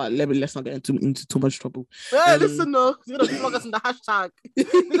Travis. But let's not get into too much trouble. Hey, listen, no, you're gonna flog us in the hashtag.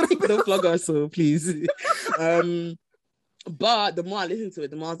 Don't flog us, so please. But the more I listen to it,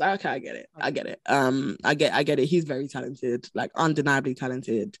 the more I was like, okay, I get it. I get it. He's very talented, like undeniably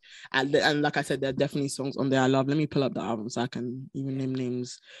talented. And like I said, there are definitely songs on there I love. Let me pull up the album so I can even name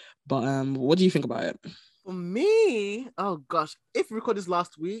names. But what do you think about it? For me, oh gosh, if we recorded this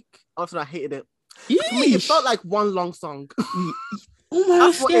last week, also I hated it. For me, it felt like one long song. Oh my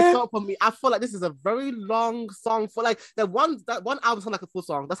That's what it felt for me. I feel like this is a very long song for like that one album sounded like a full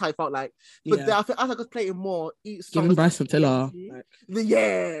song. That's how it felt like. But I think as I could play it more, each song. Giving Bryson Tiller.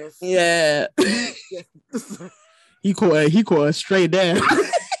 Yes. Yeah. He caught her straight there. He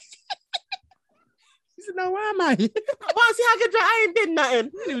said, "No, where am I? Why see how good I ain't did nothing.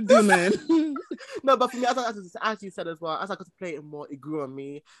 What you do, man?" No, but for me, as you said as well, as I could play it more, it grew on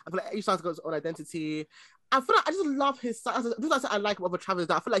me. I feel like each song's got its own identity. I feel like I just love his sound. This I like about Travis,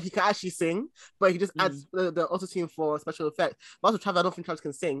 that I feel like he can actually sing, but he just adds the auto-tune for special effect. But also Travis, I don't think Travis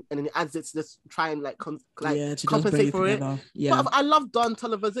can sing, and then he adds it to just try and compensate for it. Yeah. But I love Don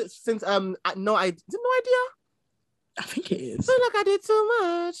Toliver's since No Idea. I think it is. I feel like I did too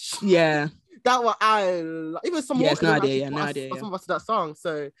much. Yeah. That one even some more. Yes, No Idea. No Idea. Some of us to that song.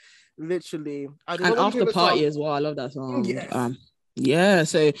 So literally, and After Party as well. I love that song. Yes. Yeah,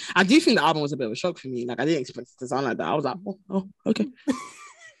 so I do think the album was a bit of a shock for me. Like, I didn't expect it to sound like that. I was like, oh okay.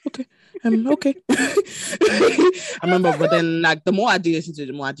 Okay. Okay. I remember, but then like the more I do listen to it,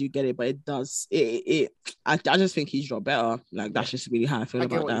 the more I do get it. But it does I just think he's dropped better. Like, that's just really how I feel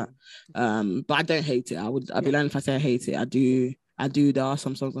about that. But I don't hate it. I'd be lying if I say I hate it. I do. There are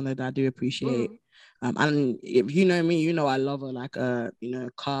some songs on there that I do appreciate. And if you know me, you know I love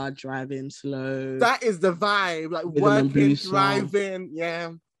car driving slow. That is the vibe, like working, driving, yeah.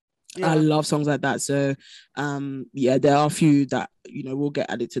 I love songs like that. So, there are a few that will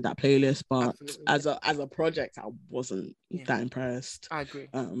get added to that playlist. But as a project, I wasn't that impressed. I agree.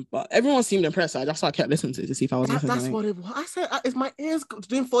 But everyone seemed impressed. So that's why I kept listening to it to see if I was listening. That's what it was. I said, is my ears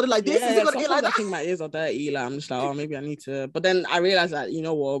doing for it like this? Yeah, sometimes I think my ears are dirty. Like, I'm just like, oh, maybe I need to. But then I realized that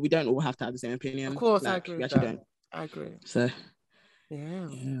we don't all have to have the same opinion. Of course, like, I agree. We actually don't. I agree. So, yeah.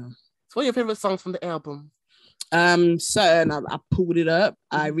 So, what are your favorite songs from the album? So I pulled it up.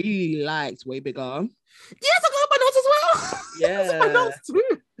 I really liked Way Bigger. Yes, I got my notes as well. Yeah, my notes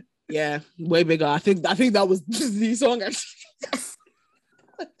too. Yeah, Way Bigger. I think that was the song. Yes.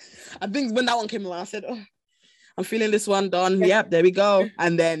 I think when that one came along, I said, "Oh, I'm feeling this one done." Yeah. Yep, there we go.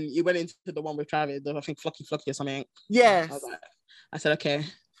 And then you went into the one with Travis. I think Flocky or something. Yes. I said, okay.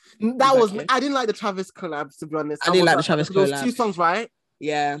 I didn't like the Travis collab, to be honest. I didn't like the Travis collab. There was 2 songs, right?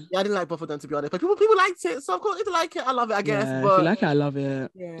 Yeah, I didn't like both of them, to be honest, but people liked it, so of course, if you like it, I love it, I guess. Yeah, but... if you like it, I love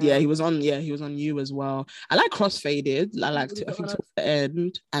it. Yeah, he was on You as well. I like Crossfaded. I liked it. I think towards the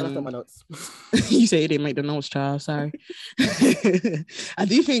end. And I left my notes. You say you didn't make the notes, child. Sorry. I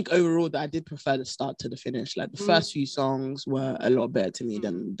do think overall that I did prefer the start to the finish. Like, the first few songs were a lot better to me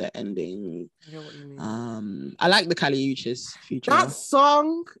than the ending. I know what you mean. I like the Kali Uchis feature. That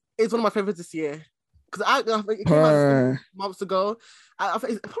song is one of my favorites this year. Because I think it came out months ago. I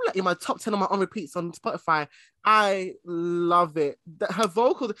think it's probably like in my top 10 of my on repeats on Spotify. I love it. Her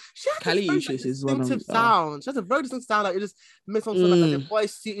vocals, she has a very distinctive sound. She has a very distinct sound. Like, it just makes them sound like their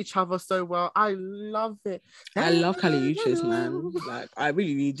voice suit each other so well. I love it. I love Kali Uchis, man. Like, I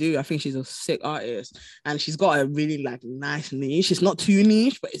really, really do. I think she's a sick artist, and she's got a really nice niche. It's not too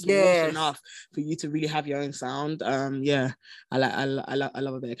niche, but it's niche enough for you to really have your own sound. I love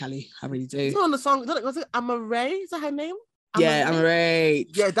a bit of Kali. I really do. It's on the song. Was it Amaray? Is that her name? Amaray.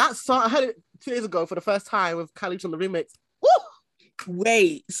 Yeah, that song, I heard it 2 days ago for the first time with Kali on the remix. Woo!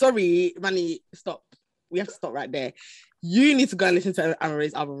 Wait, sorry, Manny, stop. We have to stop right there. You need to go and listen to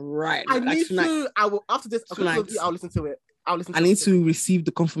Amaray's album right now. I need to. I will after this. I'll listen to it. I need to receive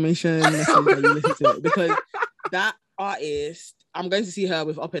the confirmation message that you listen to it, because that artist, I'm going to see her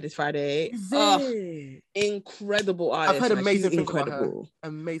with Opera this Friday. Incredible artist. I've heard amazing things incredible. About her.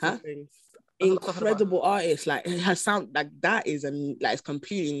 Amazing things. Incredible artist. Like her sound, like that is it's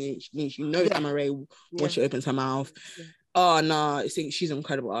completely niche. You know, Amaray when she opens her mouth. Yeah. Oh no, she's an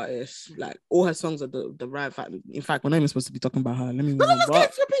incredible artist. Like all her songs are the right fact. In fact, we're not even supposed to be talking about her. Let me move on.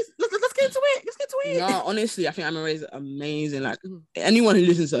 Let's get into it. Let's get to it. No, honestly, I think Amaray is amazing. Like anyone who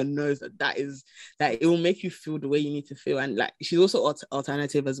listens to her knows that it will make you feel the way you need to feel. And like she's also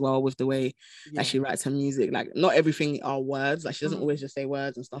alternative as well with the way that she writes her music. Like not everything are words. Like she doesn't always just say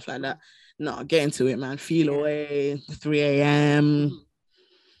words and stuff like that. No, get into it, man. Feel Away, 3 a.m.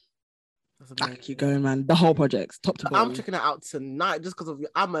 Back you going, man. The whole project, top to bottom. I'm checking it out tonight just because of you.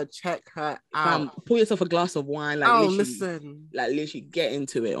 I'm gonna check her out. Pour yourself a glass of wine. Listen. Like literally get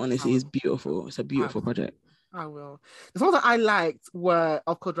into it. Honestly, it's beautiful. It's a beautiful project. I will. The songs that I liked were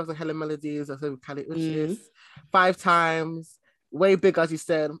Of Course Drugs and Hella Melodies. I said with Khalid Uchis, 5 Times, Way Big, as you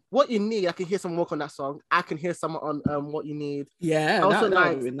said. What You Need. I can hear someone work on that song. I can hear someone on What You Need. Yeah. I also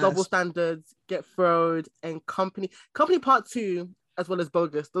like Double Standards, Get Throwed, and Company Part 2. As well as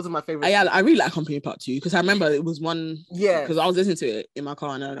Bogus. Those are my favorites. Yeah, I really like Company Part 2 because I remember it was one. Yeah. Because I was listening to it in my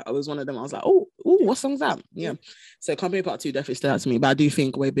car and I was one of them. I was like, oh, what song's that? Yeah. So Company Part 2 definitely stood out to me. But I do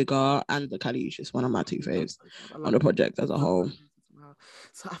think Way Bigger and the Kali is just one of my 2 faves on the project as a whole.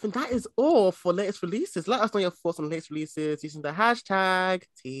 So I think that is all for latest releases. Let us know your thoughts on latest releases using the hashtag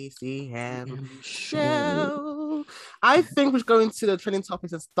TCM Show. I think we're going to the trending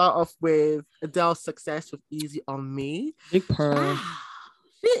topics and start off with Adele's success with Easy on Me. Big Pearl.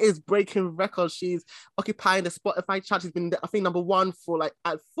 She is breaking records. She's occupying the Spotify chart. She's been, I think, number 1 for like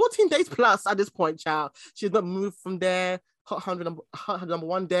at 14 days plus at this point, child. She's not moved from there. Hot 100 number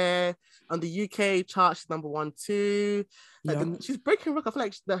 1 there. On the UK chart, she's number 1 too. She's breaking records. I feel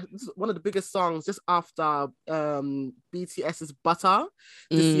like this is one of the biggest songs just after BTS's Butter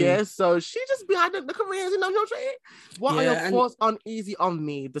this year. So she just behind the Koreans, you know what I'm saying? What are your thoughts on Easy on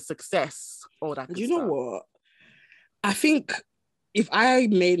Me, the success, all that good stuff? You know what? I think if I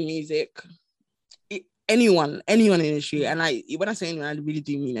made music, anyone in the industry, and when I say anyone, I really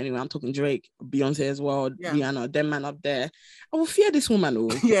do mean anyone. I'm talking Drake, Beyonce as well, Rihanna, them man up there. I will fear this woman,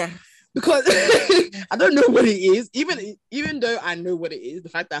 because I don't know what it is. Even though I know what it is, the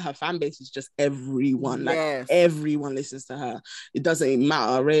fact that her fan base is just everyone, like everyone listens to her. It doesn't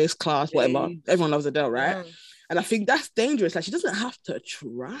matter race, class, whatever. Everyone loves Adele, right? Yeah. And I think that's dangerous. Like she doesn't have to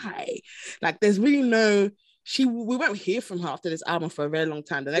try. Like there's really no. We won't hear from her after this album for a very long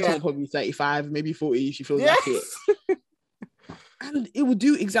time. The next one will probably be 35, maybe 40. She feels like it. And it will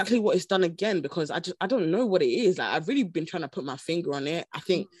do exactly what it's done again, because I don't know what it is. Like I've really been trying to put my finger on it. I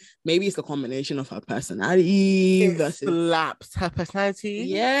think maybe it's the combination of her personality versus slaps her personality.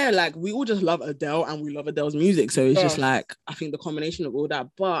 Yeah, like we all just love Adele and we love Adele's music. So it's just like I think the combination of all that.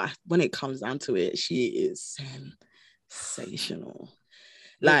 But when it comes down to it, she is sensational.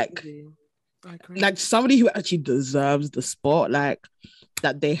 Like somebody who actually deserves the spot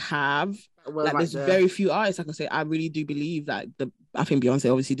that they have. Like there's very few artists I can say I really do believe that I think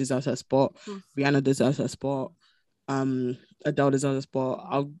Beyonce obviously deserves her spot. Rihanna deserves her spot. Adele deserves a spot.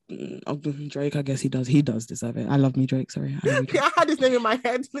 I'll Drake, I guess he does deserve it. I love me Drake, sorry. I had his name in my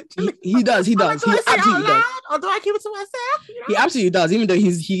head. Literally. He does. He absolutely does. Or do I keep it to myself? You know? He absolutely does, even though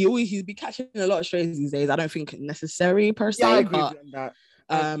he's be catching a lot of strays these days. I don't think necessary per se. I agree with that.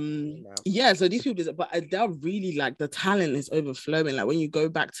 So these people, but Adele really, like, the talent is overflowing. Like when you go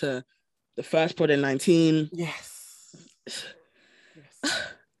back to the first project 19, yes,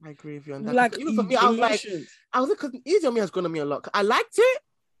 I agree with you on that. Like even for me, I was like, because Easy on Me has grown on me a lot. I liked it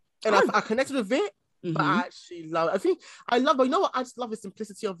and I connected with it, but I actually love it. I think I love, but you know what? I just love the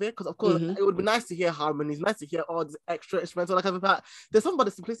simplicity of it, because of course it would be nice to hear harmonies, nice to hear all this extra instrumental, like that. There's something about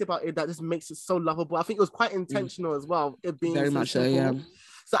the simplicity about it that just makes it so lovable. I think it was quite intentional as well. It being very much so, yeah.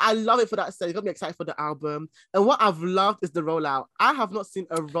 So I love it for that stage. It got me excited for the album. And what I've loved is the rollout. I have not seen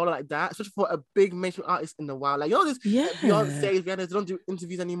a rollout like that, especially for a big mainstream artist in a while. Like, you know, this Beyonce, Rihanna, they don't do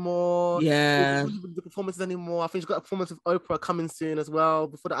interviews anymore. Yeah. They don't do the performances anymore. I think she's got a performance with Oprah coming soon as well,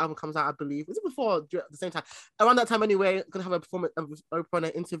 before the album comes out, I believe. Is it before or at the same time? Around that time anyway, going to have a performance with Oprah in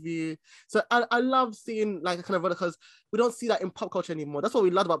an interview. So I love seeing like a kind of rollout, because we don't see that in pop culture anymore. That's what we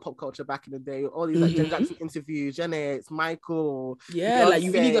loved about pop culture back in the day. All these like Jen Jackson interviews, Janet, Michael. Yeah, Beyonce. Like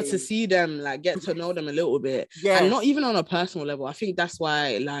you really got to see them, like get to know them a little bit. And not even on a personal level. I think that's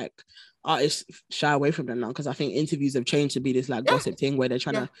why, like, artists shy away from them now, because I think interviews have changed to be this like gossip thing where they're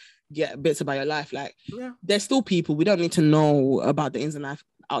trying to get bits about your life. Like there's still people, we don't need to know about the ins and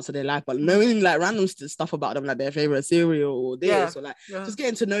outs of their life, but knowing like random stuff about them, like their favorite cereal or this or like just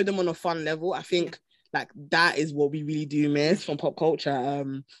getting to know them on a fun level. I think like that is what we really do miss from pop culture.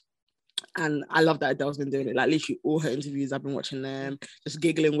 And I love that Adele's been doing it. Like literally all her interviews, I've been watching them, just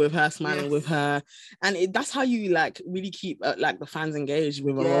giggling with her, smiling with her, and that's how you like really keep like the fans engaged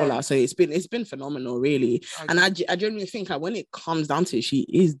with a rollout. So it's been phenomenal, really. And I genuinely think like when it comes down to it, she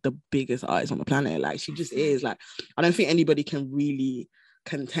is the biggest artist on the planet. Like she just is. Like I don't think anybody can really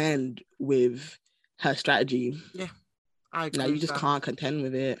contend with her strategy. Yeah. I agree. Like you just can't contend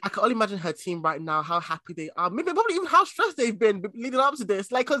with it. I can only imagine her team right now, how happy they are. Maybe probably even how stressed they've been leading up to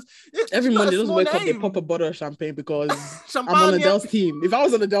this. Like, because every Monday they just wake up, they pop a bottle of champagne because I'm on Adele's team. If I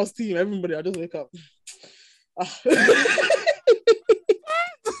was on Adele's team, everybody, I just wake up.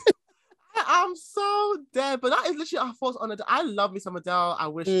 I'm so dead, but that is literally our thoughts on Adele. I love me some Adele. I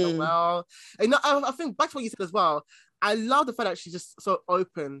wish her well. And I think back to what you said as well. I love the fact that she's just so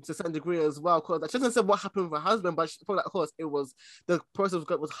open to a certain degree as well. Because she doesn't say what happened with her husband, but she thought that, of course, it was the process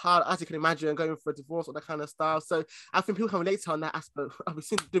was hard, as you can imagine, going for a divorce, all that kind of stuff. So I think people can relate to her on that aspect. We've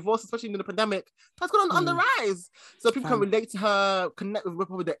seen divorce, especially in the pandemic, has gone on the rise. So people can relate to her, connect with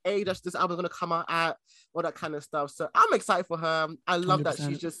probably the age that this album's going to come out at, all that kind of stuff. So I'm excited for her. I love 100%. That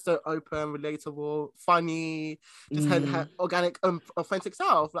she's just so open, relatable, funny, just her organic, authentic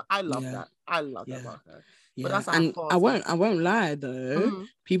self. Like, I love that. I love that about her. Yeah, and I won't lie though.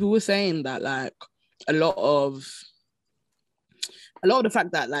 People were saying that like a lot of the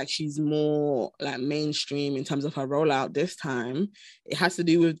fact that like she's more like mainstream in terms of her rollout this time, it has to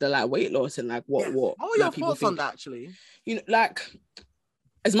do with the like weight loss and like what are your thoughts on that actually? You know, like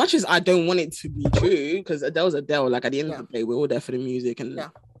as much as I don't want it to be true, because Adele's Adele, like at the end of the day, we're all there for the music, and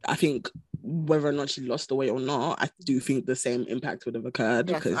I think whether or not she lost the weight or not, I do think the same impact would have occurred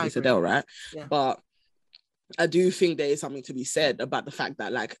because it's Adele, right? Yeah. But I do think there is something to be said about the fact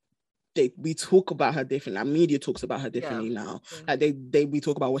that like we talk about her differently. Like, media talks about her differently now. Like we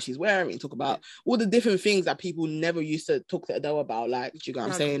talk about what she's wearing, we talk about all the different things that people never used to talk to Adele about. Like, do you know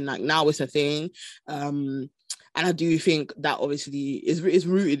what I'm saying? Like now it's a thing. And I do think that obviously is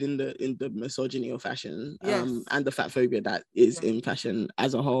rooted in the misogyny of fashion, and the fat phobia that is in fashion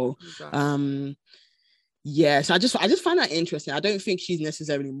as a whole. Exactly. So I just find that interesting. I don't think she's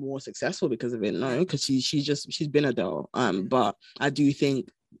necessarily more successful because of it, no, because she's been Adele. But I do think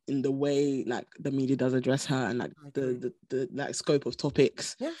in the way like the media does address her and like the like scope of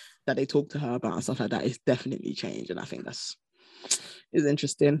topics that they talk to her about and stuff like that, it's definitely changed, and I think that's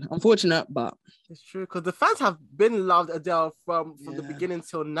interesting. Unfortunate, but it's true, because the fans have been loved Adele from the beginning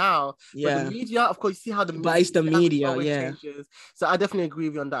till now. But the media, of course, you see how the media changes. So I definitely agree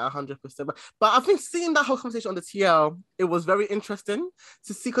with you on that 100%. But I think seeing that whole conversation on the TL, it was very interesting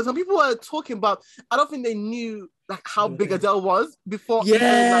to see, because some people were talking about, I don't think they knew like how big Adele was before.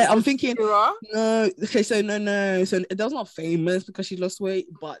 Yeah, I'm thinking, no, okay, so no. So Adele's not famous because she lost weight,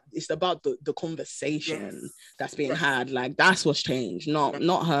 but it's about the conversation that's being had. Like that's what's changed,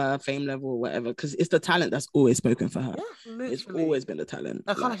 not her fame level or whatever, because it's the talent that's always spoken for her. Yeah, it's always been the talent.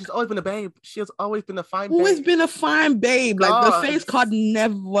 Like, she's always been a babe. She has always been a fine babe. Always been a fine babe. Like the face card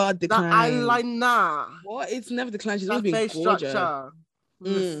never declined. That eyeliner. What? It's never declined. She's always been gorgeous. Structure.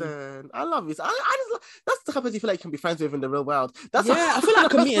 Listen, I love this. I just that's the couple you feel like you can be friends with in the real world. I feel like I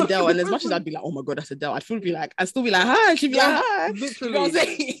could meet Adele, and as much as I'd be like, oh my god, that's Adele, I'd still be like hi. She'd be like hi. Literally, you know what I'm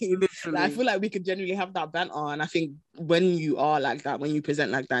saying? Literally. Like, I feel like we could genuinely have that banter, and I think when you are like that, when you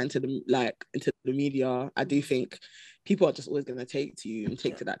present like that into the media, I do think people are just always gonna take to you and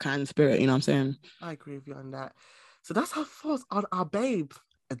take to that kind of spirit. You know what I'm saying? I agree with you on that. So that's our thoughts on our babe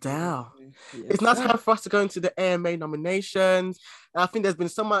Adele. It's now time for us to go into the AMA nominations. And I think there's been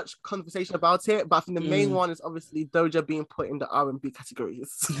so much conversation about it, but I think the main one is obviously Doja being put in the R&B categories.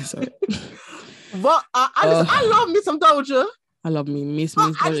 But I love me some Doja. I love me Miss I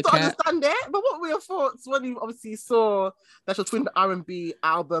just don't understand it. But what were your thoughts when you obviously saw that she was putting the R&B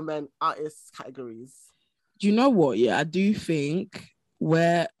album and artist categories? Do you know what? Yeah, I do think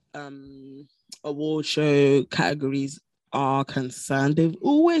where award show categories are concerned, they've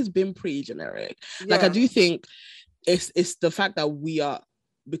always been pretty generic. Like I do think it's the fact that we are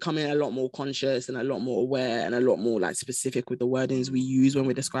becoming a lot more conscious and a lot more aware and a lot more like specific with the wordings we use when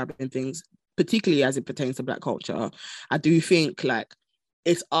we're describing things, particularly as it pertains to Black culture. I do think like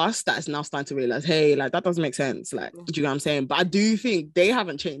it's us that's now starting to realize, hey, like that doesn't make sense. Like, do you know what I'm saying? But I do think they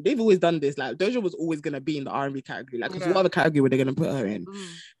haven't changed. They've always done this. Like Doja was always going to be in the R&B category. Like, what other category were they going to put her in?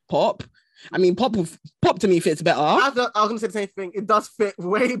 Pop. I mean, pop to me fits better. I was gonna say the same thing. It does fit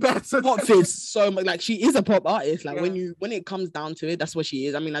way better. Pop fits so much. Like, she is a pop artist. Like, when it comes down to it, that's what she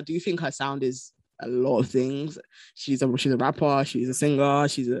is. I mean, I do think her sound is a lot of things. She's a rapper, she's a singer,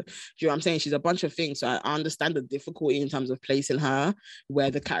 you know what I'm saying? She's a bunch of things. So I understand the difficulty in terms of placing her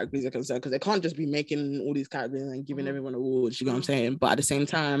where the categories are concerned, because they can't just be making all these categories and giving everyone awards, you know what I'm saying? But at the same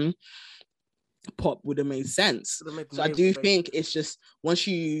time, pop would have made sense. So I do think it's just once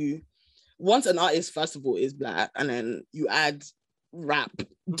an artist, first of all, is black, and then you add rap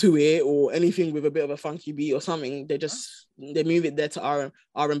to it or anything with a bit of a funky beat or something, they move it there to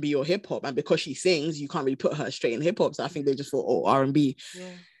R&B or hip hop, and because she sings, you can't really put her straight in hip hop. So I think they just thought, oh, R&B.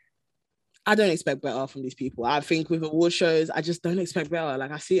 I don't expect better from these people. I think with award shows, I just don't expect better.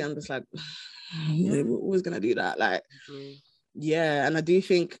 Like, I see it, I'm just like, we're always gonna do that. Like, and I do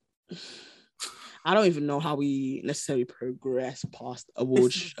think, I don't even know how we necessarily progress past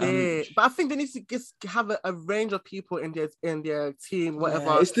awards. But I think they need to just have a range of people in their team, whatever.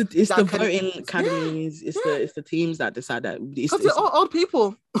 Yeah, it's the voting academies. It's the teams that decide that. Because they're all old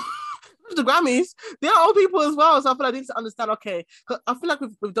people. The Grammys, they're old people as well. So I feel like they need to understand. Okay, because I feel like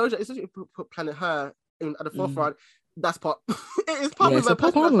with Doja, especially if you put Planet Her at the forefront. That's pop. It is pop. It's a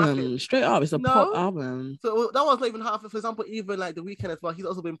pop album. Straight up, it's a pop album. So that was not even half. For example, even like The Weeknd as well. He's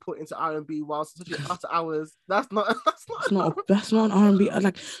also been put into R&B whilst especially After Hours. That's not an R&B.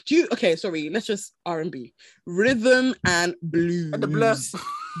 Like, sorry. Let's just R&B, rhythm and blues. And the blues.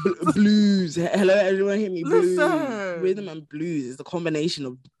 Blues. Hello, everyone, hear me. Blues. Listen. Rhythm and blues is the combination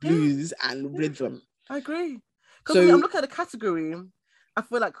of blues and rhythm. I agree. Because I'm looking at the category. I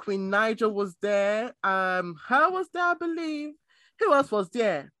feel like Queen Naija was there. Her was there, I believe. Who else was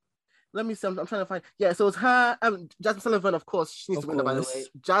there? Let me see. I'm trying to find. Yeah, so it was her. Jasmine Sullivan, of course. She needs to win it, by the way.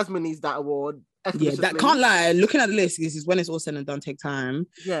 Jasmine needs that award. Yeah, that can't lie. Looking at the list, this is when it's all said and done. Take time.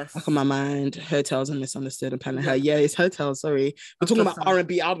 Yes. Back on my mind, Hotels and Misunderstood and Planet Her. Yeah, it's Hotels. Sorry, we're talking about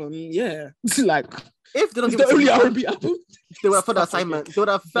R&B album. Yeah, like if they don't give the only R&B album, they would have for the assignment. They would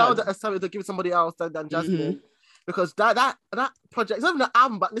have failed the assignment to give somebody else than Jasmine. Because that project, it's not even an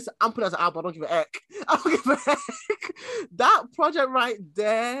album, but listen, I'm putting it as an album. I don't give a heck. I don't give a heck. That project right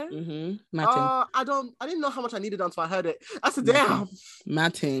there. I didn't know how much I needed until I heard it. I said, damn.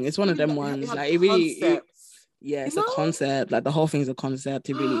 Matting. It's one of them ones. Like, it really, it's a concept. Like, the whole thing's a concept.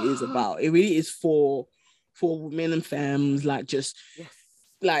 It really is about. It really is for women and femmes. Like, just. Yes.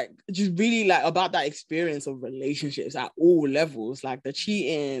 Like, just really like about that experience of relationships at all levels. Like the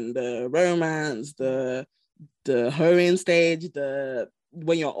cheating, the romance, the hoeing stage,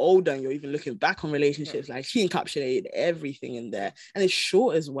 when you're older and you're even looking back on relationships, like she encapsulated everything in there, and it's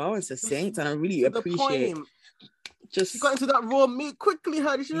short as well and succinct, and I really appreciate she got into that raw meat quickly.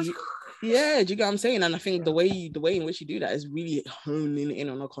 Yeah, do you get what I'm saying? And I think the way in which you do that is really honing in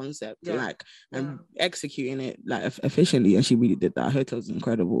on a concept and executing it like efficiently, and she really did that. Her was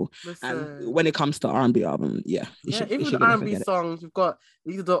incredible. And when it comes to R&B album, even the R&B songs, we've got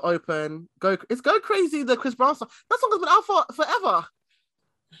Leave the Door Open, Go Crazy, the Chris Brown song. That song has been out for forever.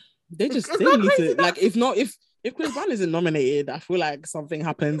 They need to, like, if Chris Brown isn't nominated, I feel like something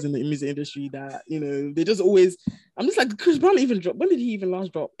happens in the music industry that, you know, they just always. I'm just like, Chris Brown even dropped. When did he even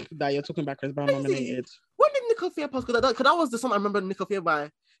last drop that you're talking about Chris Brown nominated? When did Nickel Fear post? Because that was the song I remember Nickel Fear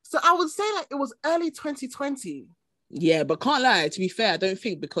by. So I would say like it was early 2020. Yeah, but can't lie. To be fair, I don't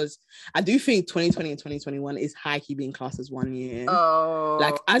think, because I do think 2020 and 2021 is high-key being classed as 1 year. Oh,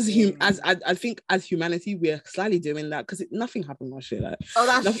 like I think as humanity, we're slightly doing that because nothing happened last year. Like,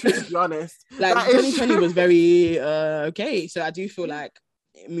 that's true, to be honest. Like 2020 was very okay. So I do feel like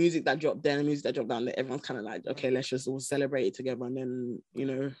music that dropped then and music that dropped down there, everyone's kind of like, okay, let's just all celebrate it together, and then, you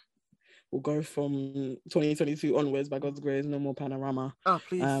know, we'll go from 2022 onwards, by God's grace, no more Panorama. Oh,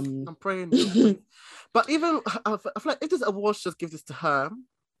 please. I'm praying. But even, I feel like if this award just gives this to her,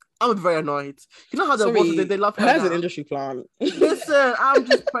 I would be very annoyed. You know how the awards, they love her. Hers an industry plant. Listen, I'm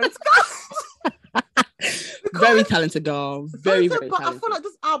just praying to God. Very talented girl. Very talented. I feel like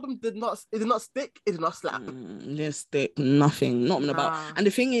this album did not stick. It did not slap. Didn't stick. Nothing. Nothing about. And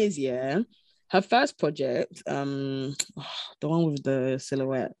the thing is, her first project, the one with the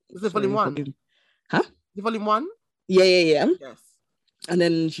silhouette. Is it volume 1? Huh? The volume 1? Yeah. Yes. And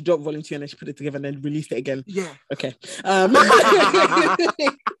then she dropped volume 2 and then she put it together and then released it again. Yeah. Okay.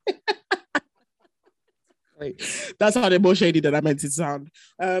 That's how they're more shady than I meant it to sound.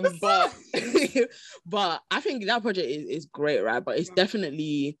 But I think that project is great, right? But it's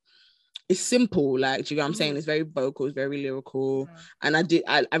definitely, it's simple. Like, do you know what I'm saying? It's very vocal, it's very lyrical. And I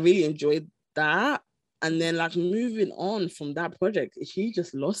really enjoyed that. And then, like, moving on from that project, she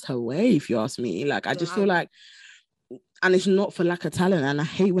just lost her way, if you ask me. Like, I just feel like And it's not for lack of talent. And I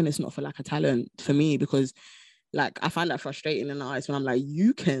hate when it's not for lack of talent for me, because like I find that frustrating in the eyes when I'm like,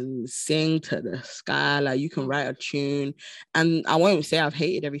 you can sing to the sky, like you can write a tune. And I won't say I've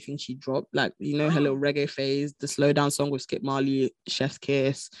hated everything she dropped, like, you know, her little reggae phase, the slow down song with Skip Marley, Chef's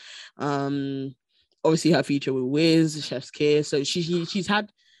Kiss, obviously her feature with Wiz, Chef's Kiss. So she's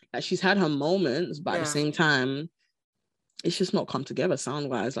had her moments, but at the same time, it's just not come together sound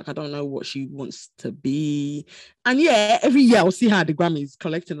wise. Like, I don't know what she wants to be. And yeah, every year I'll see her at the Grammys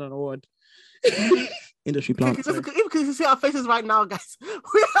collecting an award. Industry plant. Even because you see our faces right now, guys.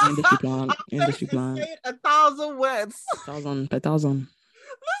 Industry plant. 1,000 words. 1,000. Listen,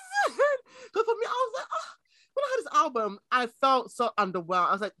 because for me, I was like, when I heard this album, I felt so underwhelmed.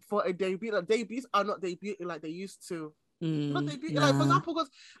 I was like, for a debut, like debuts are not debuting like they used to. Not debuting, like for example,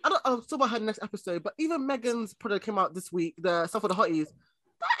 because I'll talk about her next episode, but even Megan's product came out this week, the stuff for the hotties.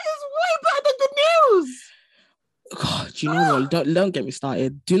 That is way better than the news. God, do you know what? Don't get me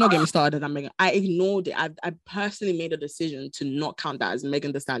started. Do not get me started on Megan. I ignored it. I personally made a decision to not count that as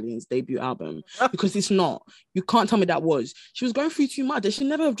Megan Thee Stallion's debut album, because it's not. You can't tell me that was. She was going through too much. They should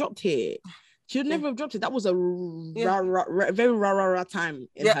never have dropped it. She would never have dropped it. That was a very rah time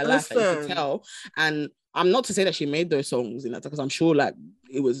in her life, that you could tell. And I'm not to say that she made those songs, because I'm sure like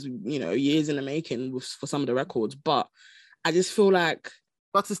it was, years in the making for some of the records. But I just feel like,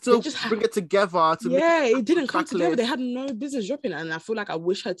 but to still just bring it together. It didn't come together. They had no business dropping it. And I feel like I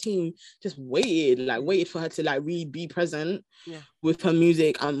wish her team just waited for her to like really be present with her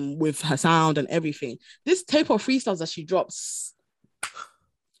music and with her sound and everything. This tape of freestyles that she drops,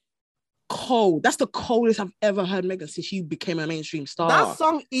 cold. That's the coldest I've ever heard Megan since she became a mainstream star. That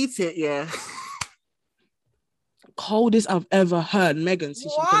song, Eat It, yeah. Coldest I've ever heard Megan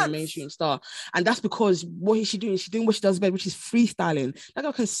since she became a mainstream star. And that's because what is she doing? She's doing what she does best, which is freestyling. That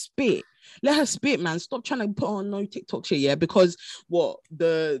girl can spit. Let her spit, man. Stop trying to put on no TikTok shit, because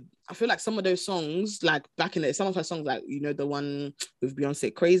I feel like some of those songs, like back in some of her songs, like, the one with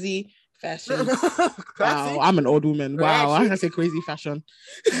Beyonce, Crazy Fashion. Wow, I'm an old woman. Wow, I can say Crazy Fashion.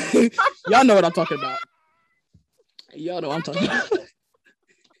 Y'all know what I'm talking about. Y'all know what I'm talking about.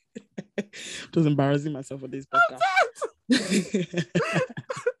 Just embarrassing myself with this podcast.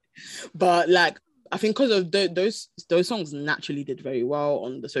 But like, I think because of those songs naturally did very well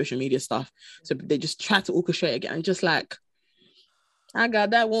on the social media stuff, so they just tried to orchestrate again and just like, I got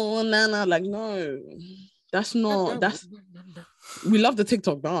that one, nana. Like, no, that's not. We love the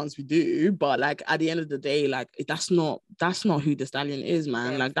TikTok dance, we do, but like at the end of the day, like that's not who the Stallion is,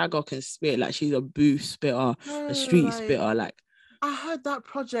 man. Like, that girl can spit. Like, she's a booth spitter, a street spitter. Like, I heard that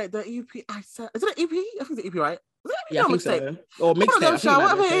project, the EP. I said, is it an EP? I think it's an EP, right? Yeah, I think so. Or mixtape.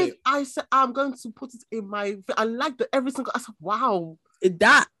 Whatever it is, I said, I'm going to put it in my. I liked every single. I said, wow.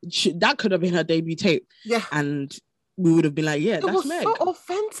 That could have been her debut tape. Yeah. And we would have been like, that's was Meg. So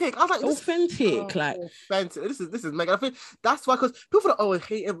authentic. I was like, authentic. Authentic. This is Meg. I think that's why, because people don't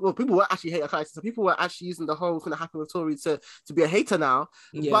hate it. Well, people were actually hate her. So people were actually using the whole thing that happened with Tory to be a hater now.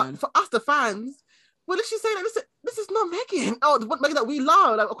 Yeah. But for us, the fans, well, let's just say that this is not Megan. Oh, the Megan that we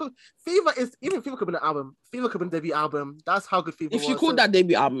love. Like, of course, Fever could have been an album. Fever could have been a debut album. That's how good Fever was. If she called that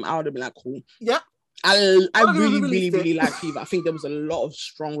debut album, I would have been like, cool. Yeah. I really like Fever. I think there was a lot of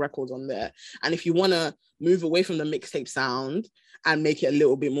strong records on there. And if you want to move away from the mixtape sound and make it a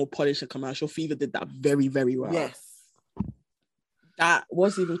little bit more polished and commercial, Fever did that very, very well. Yes. That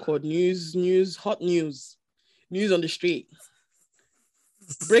was even called hot news on the street.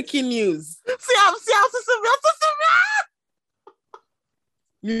 Breaking news.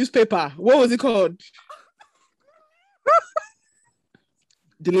 Newspaper. What was it called?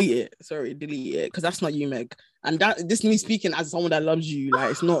 Delete it. Because that's not you, Meg. And this is me speaking as someone that loves you.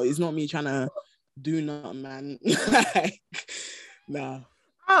 Like, it's not me trying to do nothing, man. Like, nah.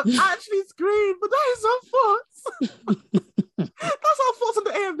 I'm actually screamed, but that is our thoughts. That's our thoughts on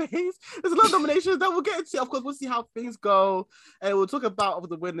the AMAs. There's a lot of nominations that we'll get into. Of course, we'll see how things go, and we'll talk about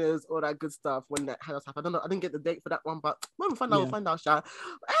the winners, all that good stuff when that has happened. I don't know. I didn't get the date for that one, but when we find out, we'll find out, Sha.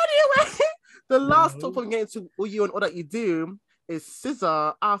 Anyway, the last top we get into all you and all that you do is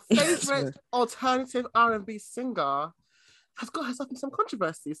SZA, our favorite alternative R&B singer, has got herself in some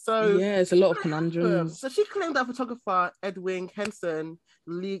controversy. So it's a lot of conundrums. So she claimed that photographer Edwin Henson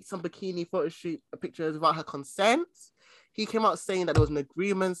leaked some bikini photo shoot pictures without her consent. He came out saying that there was an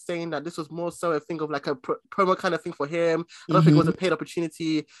agreement, saying that this was more so a thing of like a promo kind of thing for him. I don't think it was a paid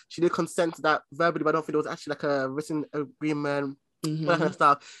opportunity. She did consent to that verbally, but I don't think it was actually like a written agreement. That kind of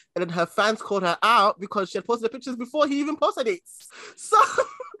stuff. And then her fans called her out because she had posted the pictures before he even posted it. So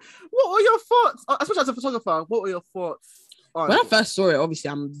what were your thoughts? Especially as a photographer, what were your thoughts? When I first saw it, obviously,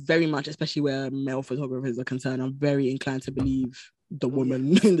 I'm very much, especially where male photographers are concerned, I'm very inclined to believe the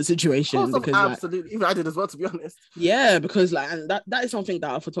woman in the situation. Because absolutely, even I did as well, to be honest. Yeah, because like, and that is something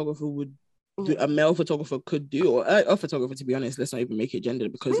that a photographer would do, a male photographer could do, or a photographer, to be honest. Let's not even make it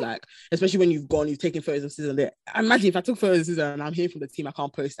gendered, because like, especially when you've taken photos of Scissor there. Imagine if I took photos of Scissor and I'm hearing from the team I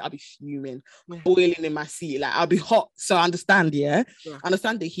can't post it, I'll be fuming, boiling in my seat, like I'll be hot. So I understand, I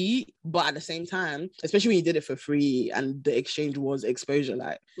understand the heat, but at the same time, especially when you did it for free and the exchange was exposure,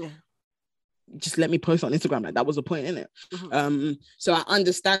 like just let me post on Instagram, like that was the point, innit? So I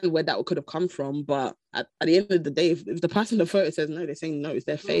understand where that could have come from, but at the end of the day, if the person in the photo says no, they're saying no, it's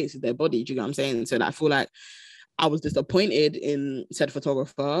their face, it's their body. Do you get what I'm saying? So I feel like I was disappointed in said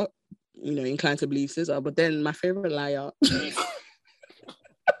photographer, inclined to believe Scissor. But then my favorite liar,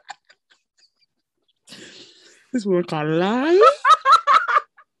 this woman can't lie.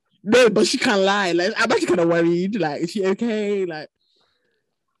 No, but she can't lie. Like, I'm actually kind of worried. Like, is she okay? Like,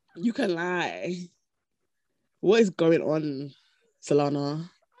 you can lie. What is going on, Solana?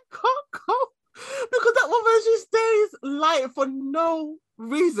 Can't go, because that woman, she stays light for no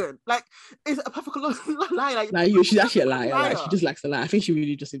reason. Like, it's a perfect lie. Like she's actually a liar. Like, she just likes to lie. I think she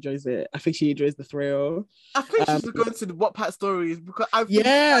really just enjoys it. I think she enjoys the thrill. I think she's going to the Wattpad stories, because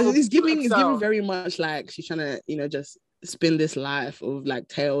it's giving very much like she's trying to, just spin this life of like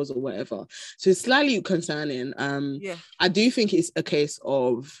tales or whatever. So it's slightly concerning. I do think it's a case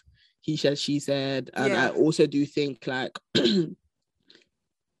of he said, she said. I also do think like it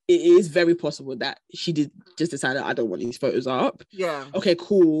is very possible that she did just decide I don't want these photos up. Okay,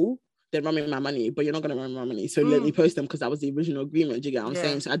 cool. Then run me my money, but you're not gonna run my money. So let me post them, because that was the original agreement. Do you get what I'm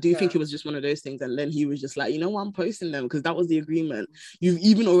saying? So I do think it was just one of those things. And then he was just like, you know what, I'm posting them because that was the agreement. You've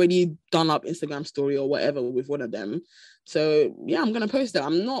even already done up Instagram story or whatever with one of them. So yeah, I'm gonna post it.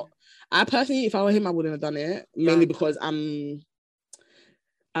 I personally, if I were him, I wouldn't have done it. Mainly because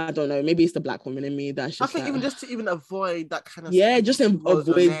I don't know, maybe it's the black woman in me that's just, I think, even just to even avoid that kind of just avoid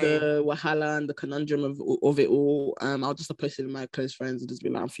the wahala and the conundrum of it all. I'll just post it in my close friends and just be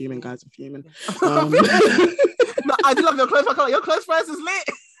like, I'm fuming, guys, I'm fuming. No, I do love your close friends. Your close friends is lit.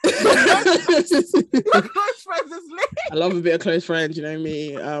 Your close friends is lit. I love a bit of close friends, you know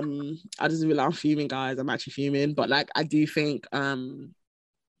me. I just be like, I'm fuming, guys, I'm actually fuming. But like, I do think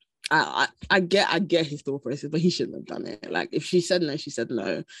I get his thought process, but he shouldn't have done it. Like, if she said no, she said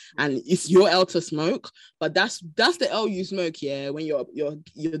no, and it's your L to smoke. But that's the L you smoke, when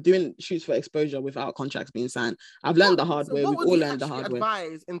you're doing shoots for exposure without contracts being signed. I've learned the hard way. We've all learned the hard way.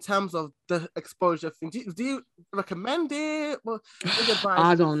 Advise in terms of the exposure thing? Do you recommend it? What advice?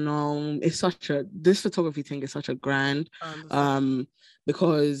 I don't know. It's this photography thing is such a grind,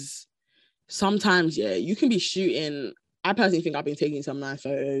 because sometimes you can be shooting. I personally think I've been taking some nice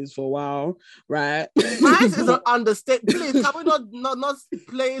photos for a while, right? Nice is an understatement. Please, can we not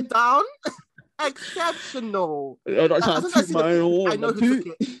play it down? Exceptional. I know who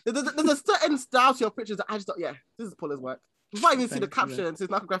took it. There's a certain style to your pictures that I just thought, this is Paula's work. Before I even see the caption, it says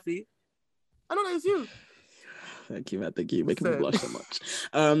Narcography. I know that it's you. Thank you, man. Thank you. You're making me blush so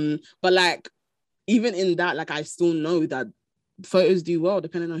much. But like, even in that, like, I still know that photos do well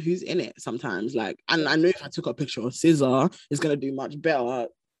depending on who's in it sometimes. Like, and I know if I took a picture of Scissor, it's gonna do much better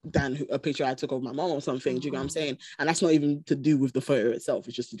than a picture I took of my mom or something. Do you get what I'm saying? And that's not even to do with the photo itself,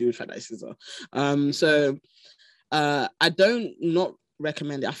 it's just to do with the fact that it's Scissor. So I don't not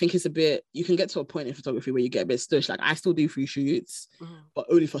recommend it. I think it's a bit, you can get to a point in photography where you get a bit stush. Like, I still do free shoots, but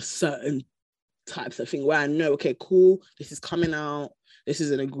only for certain types of thing where I know, okay, cool, this is coming out, this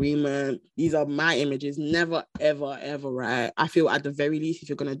is an agreement, these are my images. Never ever ever, right? I feel at the very least, if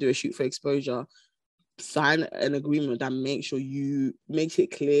you're going to do a shoot for exposure, sign an agreement that makes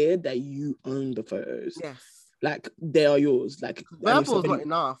it clear that you own the photos. Like, they are yours. Like, verbal is not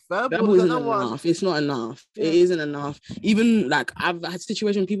enough. Verbal isn't enough. It's not enough. It isn't enough. Even like, I've had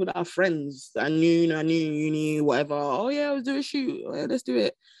situations with people that are friends that I knew uni, whatever. Oh yeah, let's do a shoot. Oh, yeah, let's do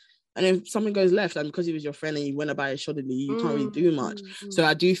it. And if something goes left, and because he was your friend and you went about it shoddily, you can't really do much. So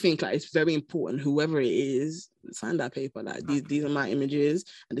I do think like it's very important, whoever it is, sign that paper. Like, these are my images,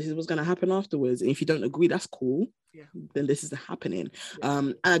 and this is what's gonna happen afterwards. And if you don't agree, that's cool. Then this is happening.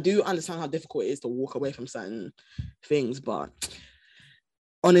 And I do understand how difficult it is to walk away from certain things, but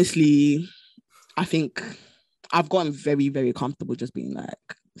honestly, I think I've gotten very, very comfortable just being like,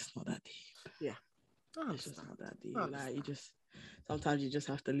 it's not that deep. It's just not that deep. Like, sometimes you just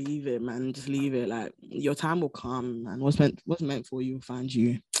have to leave it, man. Just leave it. Like, your time will come, and what's meant for you will find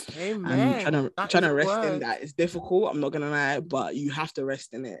you. Amen. And trying to rest in that is difficult, I'm not gonna lie, but you have to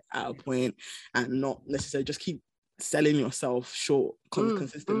rest in it at a point and not necessarily just keep selling yourself short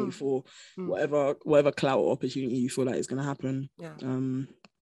consistently for whatever clout or opportunity you feel like is going to happen.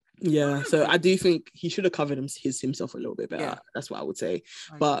 So I do think he should have covered himself a little bit better. That's what I would say.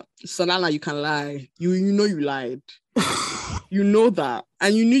 But Solana, you can lie. You know you lied. You know that,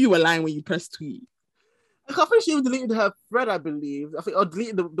 and you knew you were lying when you pressed tweet. I think she deleted her thread, I believe. I think, or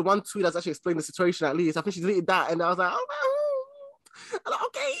deleted the one tweet that's actually explained the situation at least. I think she deleted that, and I was like,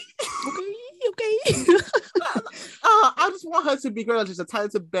 okay. I just want her to be great. She's a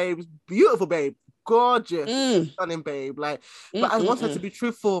talented babe, beautiful babe, gorgeous, stunning babe. Like, but I want her to be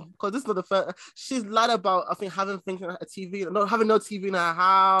truthful, because this is not the first. She's lied about, I think, having no TV in her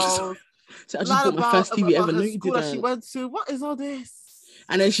house. So I just bought my first TV ever. No, you didn't. that she went to. What is all this?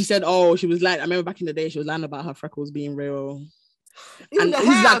 And then she said, "Oh, she was lying." I remember back in the day, she was lying about her freckles being real. Even and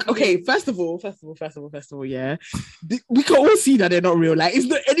he's like, okay, first of all, yeah, we can all see that they're not real. Like, it's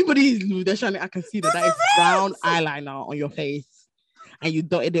not anybody that's trying. I can see that is brown eyeliner on your face, and you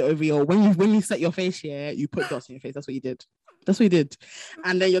dotted it over your. When you set your face, you put dots in your face. That's what you did.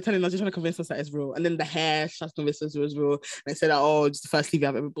 And then you're telling us, you're trying to convince us that it's real. And then the hair, trying to convince us it was real. And they said that, oh, it's the first TV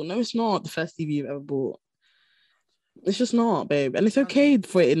I've ever bought. No, it's not the first TV you've ever bought. It's just not, babe. And it's okay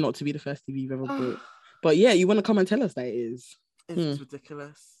for it not to be the first TV you've ever bought. But yeah, you want to come and tell us that it is. It's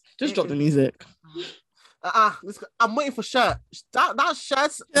ridiculous. Just drop the music. I'm waiting for shirt. That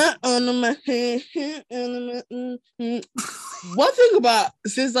shirt's one thing about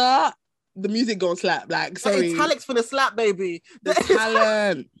SZA, the music gonna slap. Like, sorry, the italics for the slap, baby. The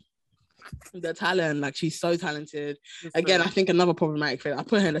talent, like, she's so talented. Again, I think another problematic thing, I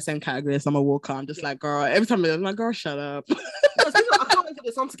put her in the same category as Summer Walker. I'm just like, girl, every time I'm like, girl, shut up. I can't wait for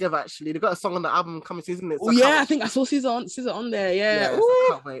the song together, actually. They got a song on the album coming soon, isn't it? So I think I saw SZA on there. Yeah,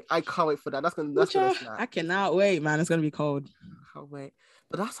 I can't wait for that. That's gonna slap. I cannot wait, man. It's gonna be cold. I can't wait.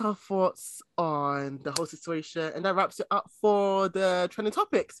 But that's our thoughts on the whole situation. And that wraps it up for the trending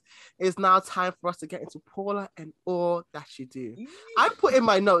topics. It's now time for us to get into Paula and all that you do. I put in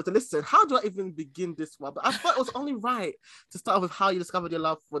my notes, and listen, how do I even begin this one? But I thought it was only right to start with how you discovered your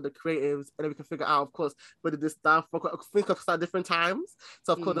love for the creatives, and then we can figure out, of course, whether this stuff, I think I start different times.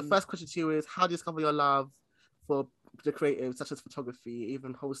 So, of course, the first question to you is, how do you discover your love for the creatives, such as photography,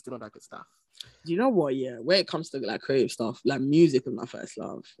 even hosting, all that good stuff? You know what? Yeah, when it comes to like creative stuff, like music is my first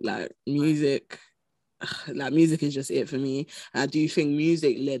love. Like music is just it for me. And I do think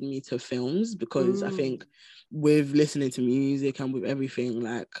music led me to films, because I think with listening to music and with everything,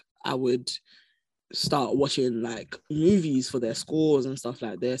 like, I would start watching like movies for their scores and stuff,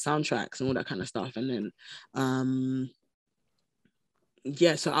 like their soundtracks and all that kind of stuff. And then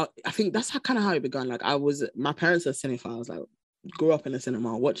so I think that's kind of how it began. Like, my parents are cinephiles, like, grew up in the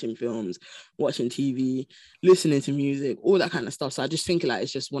cinema, watching films, watching TV, listening to music, all that kind of stuff. So I just think like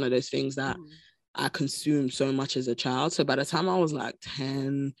it's just one of those things that I consumed so much as a child. So by the time I was like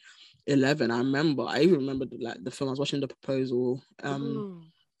 10, 11, I even remember like the film I was watching, The Proposal,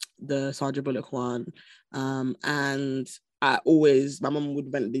 the Sandra Bullock one, and my mum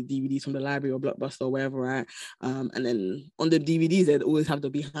would rent the DVDs from the library or Blockbuster or wherever, right? And then on the DVDs, they'd always have the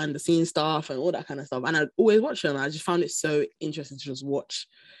behind the scenes stuff and all that kind of stuff. And I'd always watch them. I just found it so interesting to just watch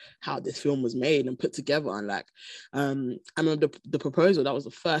how this film was made and put together. And like, I remember the Proposal, that was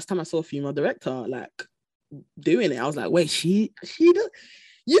the first time I saw a female director like doing it. I was like, wait, she does.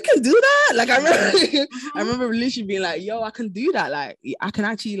 You can do that? Like, I remember literally being like, yo, I can do that. Like, I can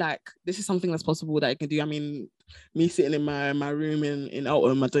actually, like, this is something that's possible that I can do. I mean, me sitting in my room in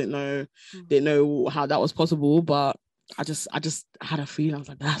Eltham, I didn't know how that was possible, but I just had a feeling. I was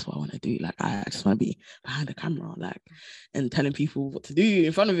like, that's what I want to do. Like, I just want to be behind the camera, like, and telling people what to do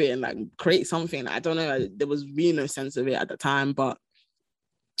in front of it and like create something. I don't know. There was really no sense of it at the time, but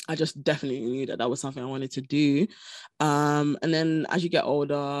I just definitely knew that was something I wanted to do. And then as you get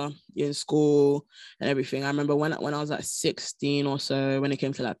older, you're in school and everything. I remember when I was like 16 or so, when it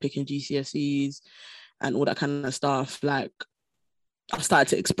came to like picking GCSEs and all that kind of stuff, like, I started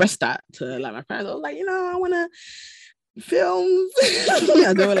to express that to like my parents. I was like, I want to film.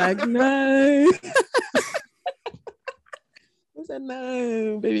 And they were like, no. I said,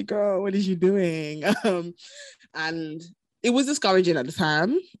 no, baby girl, what is you doing? And it was discouraging at the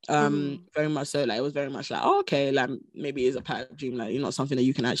time, very much so. Like, it was very much like, oh, okay, like, maybe it's a pipe dream, like, not something that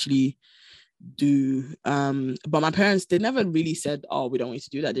you can actually do. But my parents, they never really said, oh, we don't want you to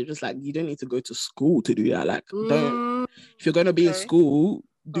do that. They're just like, you don't need to go to school to do that. Like, don't, if you're going to be in school,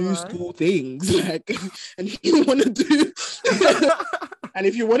 do school things. Like, and if you want to do, and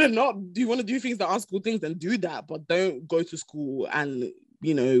if you want to do things that aren't school things, then do that. But don't go to school and,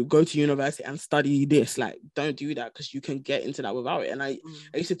 go to university and study this. Like, don't do that, because you can get into that without it. And I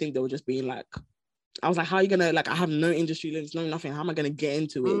used to think they were just being like I was like, how are you gonna, like, I have no industry links, no nothing. How am I gonna get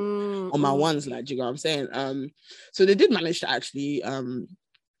into it on my ones? Like, do you know what I'm saying? So they did manage to actually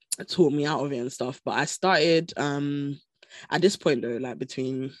talk me out of it and stuff. But I started at this point though, like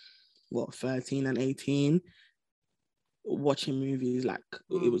between 13 and 18, watching movies like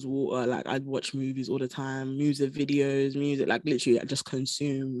it was water. Like I'd watch movies all the time, music videos, like literally I just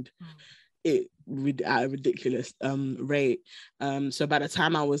consumed it at a ridiculous rate. So by the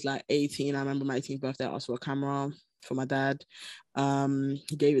time I was like 18, I remember my 18th birthday, I asked for a camera for my dad.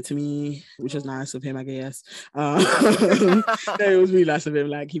 He gave it to me, which was nice of him, I guess. It was really nice of him.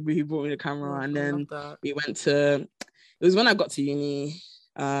 Like he brought me the camera, and then we went to, it was when I got to uni,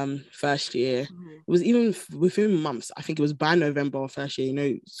 first year. It was even within months. I think it was by November of first year, you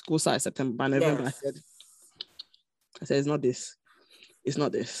know, school started September. By November, I said it's not this. It's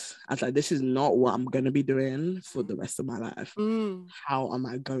not this. I was like, this is not what I'm going to be doing for the rest of my life. How am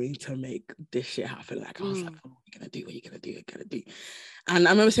I going to make this shit happen? Like, I was like, what are you going to do? What are you going to do? And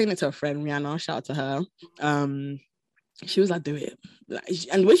I remember saying it to a friend, Rihanna, shout out to her. She was like, do it. Like,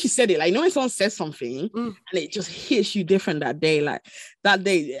 and when she said it, like, you know when someone says something and it just hits you different that day, like that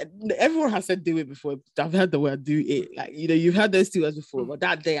day, everyone has said do it before. I've heard the word do it. Like, you know, you've heard those two words before, but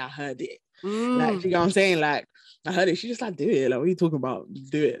that day I heard it. Like, you know what I'm saying? Like, I heard it. She just like, do it. Like, what are you talking about?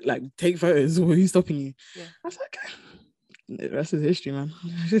 Do it. Like, take photos. What are you stopping you? Yeah. I was like, okay. The rest is history, man.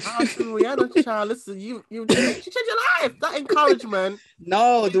 Rihanna, child, listen, you changed your life. That encouragement.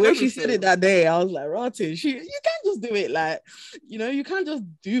 No, the way she said it that day, I was like, Rotty, you can't just do it. Like, you know, you can't just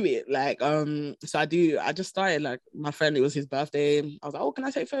do it. Like, so I just started, like, my friend, it was his birthday. I was like, oh, can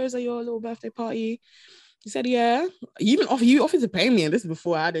I take photos at your little birthday party? He said, yeah. He offered to pay me, and this is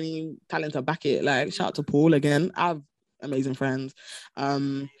before I had any talent to back it. Like, shout out to Paul again. I have amazing friends.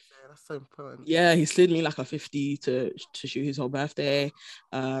 That's so important. Yeah, he slid me like a 50 to shoot his whole birthday.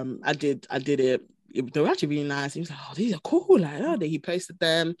 I did it. They were actually really nice. He was like, oh, these are cool. Like, oh, he posted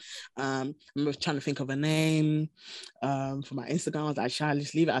them. I remember trying to think of a name for my Instagram. I was like, shall I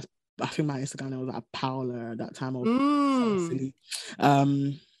just leave it as, I think my Instagram name was like Paola at that time. I was silly.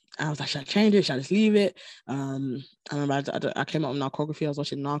 I was like, should I change it? Should I just leave it? I remember I came up with Narcography. I was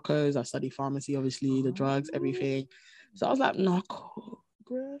watching Narcos. I studied pharmacy, obviously, the drugs, everything. So I was like,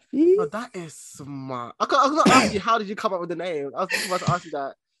 Narcography. Oh, that is smart. I was going to ask you, how did you come up with the name? I was just about to ask you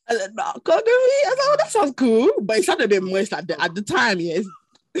that. Narcography? I was like, oh, that sounds cool. But it sounded a bit moist at the time, yes.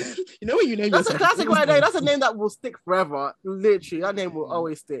 You know when you name That's yourself, a classic right there. That's a name that will stick forever. Literally, that name will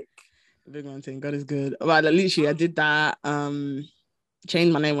always stick. Big one thing, God is good. But literally, I did that.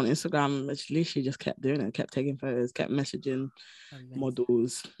 Changed my name on Instagram. Literally just kept doing it, kept taking photos, kept messaging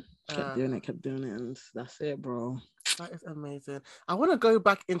models, kept doing it, and that's it, bro. That is amazing. I want to go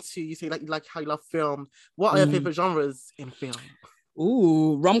back into, you say like how you love film. What are your favorite genres in film?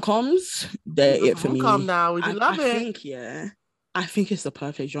 Ooh, rom-coms. They're it for me. Rom-com now, would you love it? I think it's the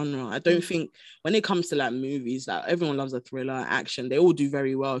perfect genre. I don't think when it comes to like movies, like everyone loves a thriller, action. They all do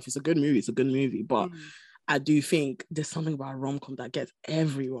very well. If it's a good movie, it's a good movie. But I do think there's something about rom-com that gets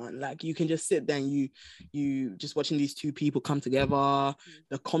everyone. Like, you can just sit there and you just watching these two people come together,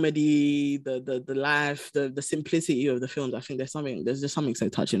 the comedy, the life, the simplicity of the films. I think there's just something so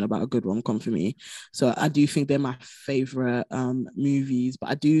touching about a good rom-com for me. So I do think they're my favorite movies. But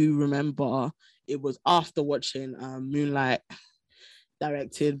I do remember it was after watching Moonlight,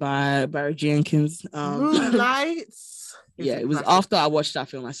 directed by Barry Jenkins. Moonlight. Yeah, it was after I watched that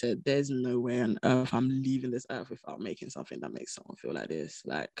film, I said, there's no way on earth I'm leaving this earth without making something that makes someone feel like this.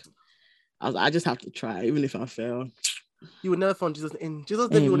 Like, I was like, I just have to try, even if I fail. You will never find Jesus in Jesus'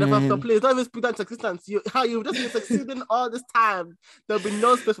 name. You will never fail. Please don't even speak that into existence. You've just been succeeding all this time. There'll be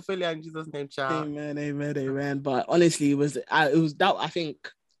no space for failure in Jesus' name, child. Amen. But honestly, it was that, I think,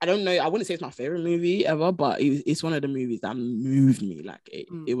 I don't know, I wouldn't say it's my favorite movie ever, but it's one of the movies that moved me. Like,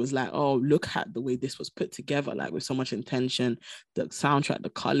 it was like, oh, look at the way this was put together, like with so much intention, the soundtrack, the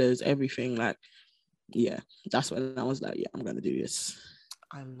colors, everything. Like, yeah, that's when I was like, yeah, I'm gonna do this.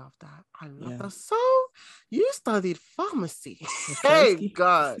 I love that. That. So you studied pharmacy. Hey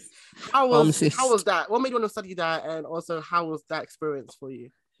God. How was that? What made you want to study that? And also, how was that experience for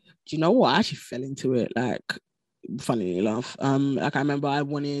you? Do you know what? I actually fell into it, like, funnily enough. Like, I remember I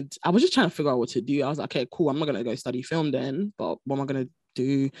was just trying to figure out what to do. I was like, okay, cool, I'm not gonna go study film then, but what am I gonna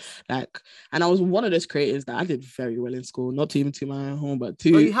do? Like, and I was one of those creators that I did very well in school, not to even to my home, but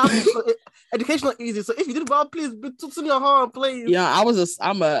to education not easy. So if you did well, please took in your heart, please. Yeah,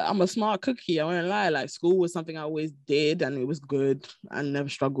 I'm a smart cookie. I won't lie. Like, school was something I always did, and it was good. I never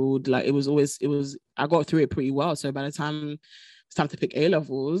struggled. Like, I got through it pretty well. So by the time it's time to pick A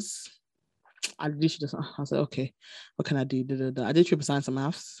levels, I literally I was like, okay, what can I do? I did triple science and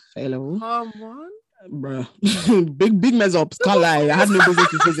maths for A level. Come on. Bruh. big mess ups. Can't lie. I had no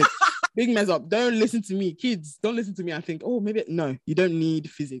business in physics. Big mess up. Don't listen to me. Kids, don't listen to me and think, oh, maybe. No, you don't need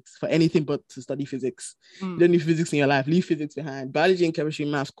physics for anything but to study physics. You don't need physics in your life. Leave physics behind. Biology and chemistry,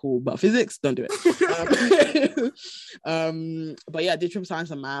 maths, cool. But physics, don't do it. But yeah, I did triple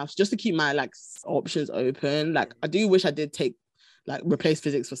science and maths just to keep my like options open. Like, I do wish I did take like replace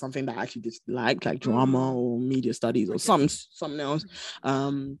physics for something that I actually just like drama or media studies or something else.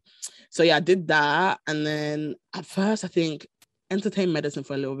 So yeah, I did that. And then at first I think entertained medicine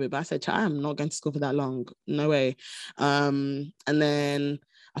for a little bit, but I said, I'm not going to school for that long. No way. And then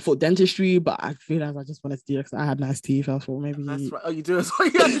I thought dentistry, but I realized I just wanted to do it because I had nice teeth. I thought maybe. That's right. Oh, you do as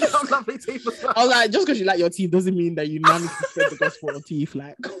well. Yeah, you have lovely teeth as well. I was like, just because you like your teeth doesn't mean that you now need to spread the gospel of teeth.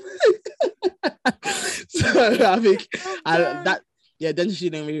 Like, so I think dentistry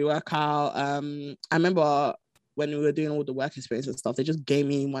didn't really work out. I remember when we were doing all the work experience and stuff, they just gave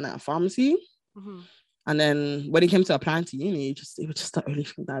me one at a pharmacy. And then when it came to applying to uni, it was just the only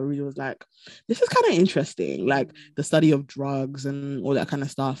thing that I really was like, this is kind of interesting. Like the study of drugs and all that kind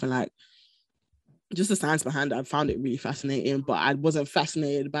of stuff. And like, just the science behind it, I found it really fascinating, but I wasn't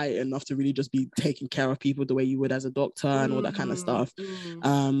fascinated by it enough to really just be taking care of people the way you would as a doctor and all that kind of stuff.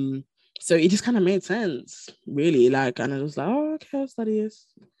 So it just kind of made sense, really. Like, and I was like, oh, okay, I'll study this.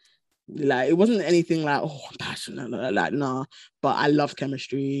 Like, it wasn't anything like, oh, I'm passionate, like, nah. But I love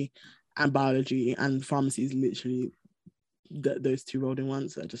chemistry and biology, and pharmacy is literally those two rolled in one.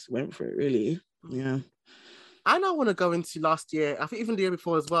 So I just went for it, really. Yeah. I now want to go into last year, I think even the year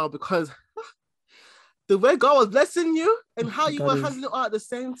before as well, because the way God was blessing you and how you were handling it all at the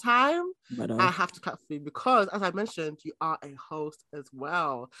same time, I have to clap for you because, as I mentioned, you are a host as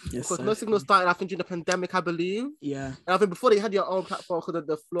well. Yes, because No Signal started, I think, during the pandemic, I believe. Yeah. And I think before they had your own platform called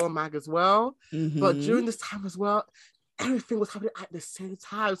the Floor Mag as well. But during this time as well, everything was happening at the same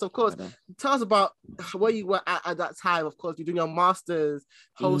time. So, of course, tell us about where you were at that time. Of course, you're doing your masters,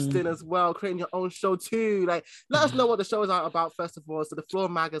 hosting as well, creating your own show too. Like, let us know what the shows are about, first of all. So, the Floor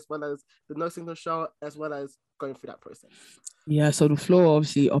Mag, as well as the No Signal show, as well as going through that process. Yeah, so the Floor,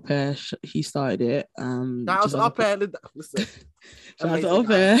 obviously, Ope, he started it. That was Ope. Listen, shout out to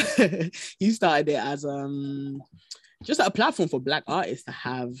Ope. He started it as just a platform for Black artists to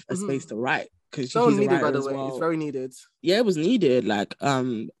have a space to write. Because so needed, by the way. Well. It's very needed. Yeah, it was needed. Like,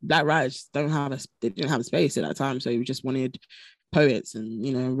 Black writers didn't have a space at that time, so we just wanted poets and,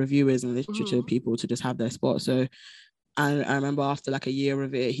 you know, reviewers and literature people to just have their spot. So I remember after like a year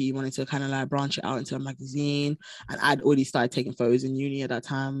of it, he wanted to kind of like branch it out into a magazine, and I'd already started taking photos in uni at that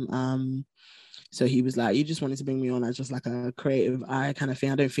time. So he was like, he just wanted to bring me on as just like a creative eye kind of thing.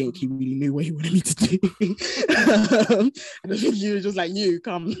 I don't think he really knew what he wanted me to do. I don't think he was just like, you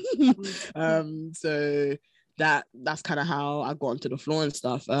come. So that's kind of how I got onto the Floor and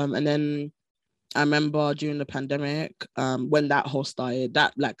stuff. And then I remember during the pandemic, when that whole started,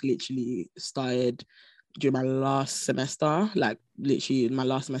 that like literally started during my last semester, like literally my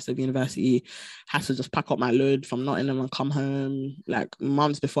last semester of university. Had to just pack up my load from Nottingham and come home like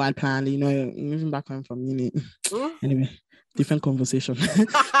months before I'd planned, you know, moving back home from uni. Anyway, different conversation.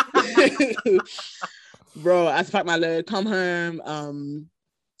 Bro, I had to pack my load, come home,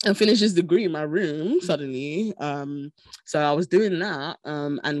 and finish this degree in my room suddenly. So I was doing that,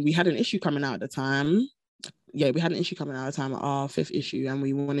 and we had an issue coming out at the time. Yeah, we had an issue coming out of time, our 5th issue, and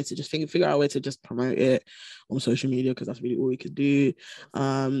we wanted to just figure out a way to just promote it on social media because that's really all we could do.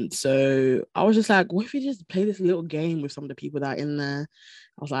 So I was just like, what if we just play this little game with some of the people that are in there?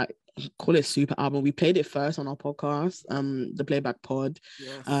 I was like, call it Super Album. We played it first on our podcast, the Playback Pod.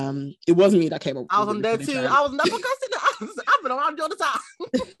 Yes. It wasn't me that came up. I was on there too. I was on that podcast. I've been around you all the time.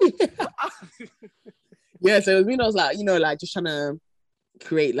 Yeah, so it was me that was like, you know, like just trying to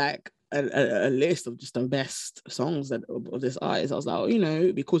create like a list of just the best songs of this artist. I was like, oh, you know,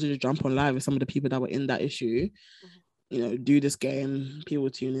 it'd be cool to just jump on live with some of the people that were in that issue, you know, do this game, people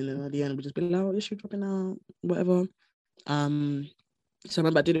would tune in, and at the end we'd just be like, oh, issue dropping out, whatever. So I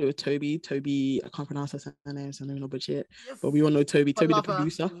remember I did it with Toby. I can't pronounce her surname, so I don't know but shit. But we all know Toby the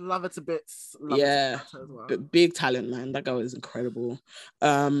producer. Love it to bits. But big talent, man. That guy was incredible.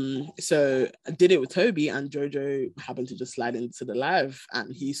 So I did it with Toby, and Jojo happened to just slide into the live,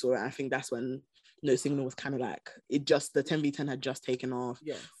 and he saw it. I think that's when No Signal was kind of like, it just, the 10v10 had just taken off,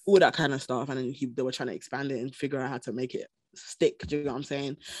 all that kind of stuff, and then they were trying to expand it and figure out how to make it stick. Do you know what I'm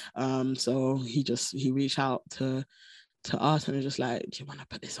saying? So he reached out to to us and was just like, do you want to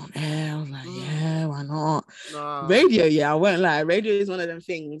put this on air? I was like, yeah, why not? Nah. Radio, yeah, I won't lie. Radio is one of them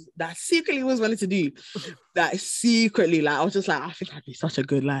things that I secretly was wanting to do. That secretly, like, I was just like, I think I'd be such a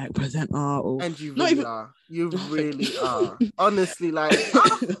good like presenter. Or and you not really even are. You really are. Honestly, like,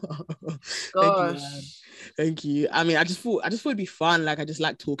 gosh. Thank you. I mean, I just thought it'd be fun. Like, I just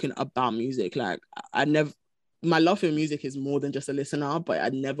like talking about music. Like, I never. My love for music is more than just a listener, but I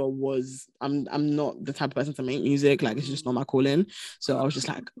never was. I'm not the type of person to make music. Like, it's just not my calling. So I was just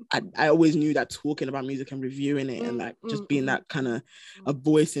like, I always knew that talking about music and reviewing it and like just being that kind of a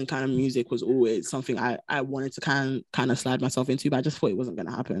voice in kind of music was always something I wanted to kind of slide myself into. But I just thought it wasn't going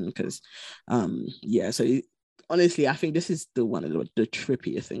to happen because, yeah. So honestly, I think this is one of the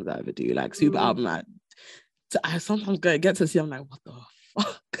trippiest things I ever do. Like super album, I sometimes get to see. I'm like, what the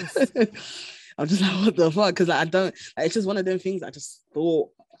fuck. I'm just like, what the fuck? Because like, I don't, like, it's just one of them things I just thought,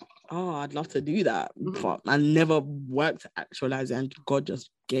 oh, I'd love to do that. But I never worked to actualize it, and God just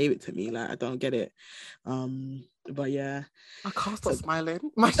gave it to me. Like, I don't get it. But yeah. I can't stop smiling.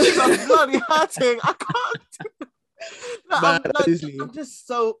 My cheeks are bloody hurting. I can't. I'm just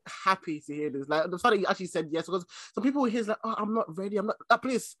so happy to hear this. Like, the fact that you actually said yes, because some people hear like, oh, I'm not ready. I'm not.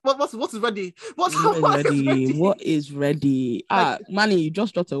 Please, what is ready? What is ready? What is ready? Like, Manny, you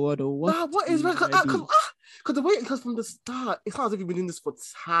just dropped a word. Or what is ready? Because the way it comes from the start, it's not as if you've been doing this for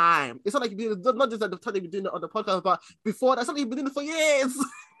time. It's not like you've been not just like the time you've been doing it on the podcast, but before that's something you've been doing it for years.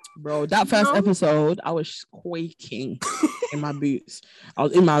 Bro, that first episode, I was quaking in my boots. I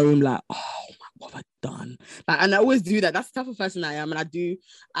was in my room like, oh my, what have I done? Like, and I always do that. That's the type of person I am, and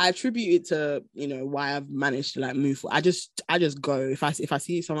I attribute it to, you know, why I've managed to like move forward. I just go. If I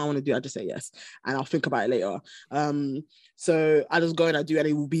see something I want to do, I just say yes, and I'll think about it later. So I just go and I do,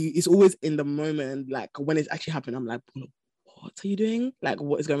 and it's always in the moment. Like when it's actually happening, I'm like, what are you doing? Like,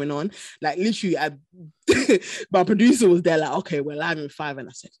 what is going on? Like, literally, my producer was there, like, okay, we're live in 5. And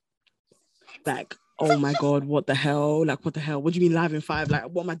I said, like, oh my God, what the hell? Like, what the hell? What do you mean live in 5? Like,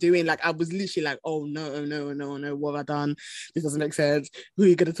 what am I doing? Like, I was literally like, oh no, what have I done? This doesn't make sense. Who are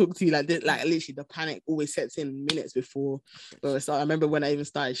you gonna talk to? Like, literally, the panic always sets in minutes before. So I remember when I even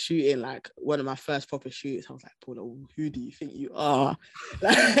started shooting, like one of my first proper shoots, I was like, Paula, who do you think you are?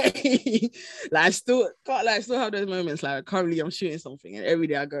 Like, I still have those moments. Like, currently I'm shooting something, and every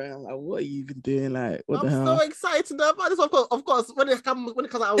day I go and I'm like, what are you even doing? Like, what the hell? I'm so excited to know about this. Of course, when it comes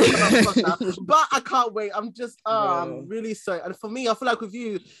out, I will. But I can't wait. I'm just, I'm really sorry. And for me, I feel like with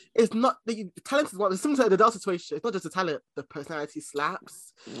you, it's not the talent is one. It's similar to the Adele situation. It's not just the talent. The personality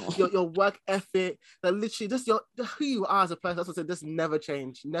slaps. Your work ethic. That literally just who you are as a person. That's what I said. Just never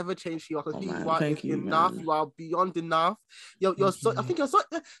change. Never change who you are. Because who you are is enough. Man. You are beyond enough. You're so. I think you're so.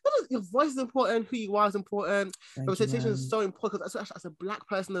 Your voice is important. Who you are is important. Representation is so important. Because as a Black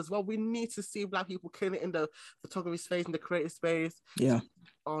person as well, we need to see Black people killing it in the photography space, in the creative space. Yeah.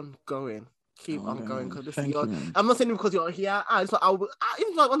 Ongoing. Keep on going, because this is I'm not saying it because you're here. Even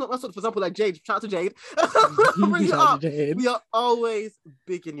like, for example, like Jade, shout out to Jade. We are always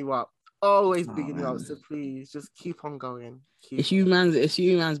bigging you up. Always bigging you up. So please just keep on going. It's you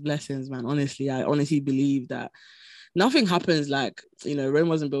man's blessings, man. Honestly, I honestly believe that nothing happens like, you know, Rome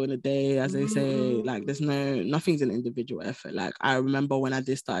wasn't built in a day, as they say. Like, nothing's an individual effort. Like, I remember when I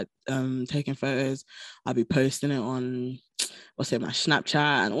did start taking photos, I'd be posting it on my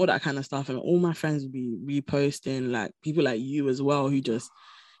Snapchat and all that kind of stuff, and all my friends would be reposting, like people like you as well, who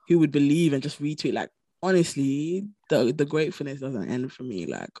would believe and just retweet. Like, honestly, the gratefulness doesn't end for me.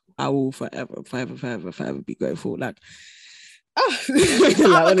 Like, I will forever be grateful. Like, like,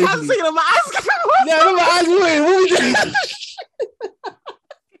 I can't see it in my eyes. Yeah, my eyes moving. What was that?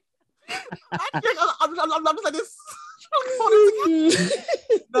 I'm just like this.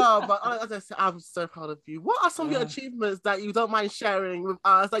 No, but as I said, I'm so proud of you. What are some of your achievements that you don't mind sharing with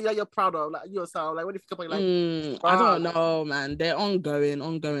us that you're proud of, like yourself? Like, what do you think about, like? I don't know, man. They're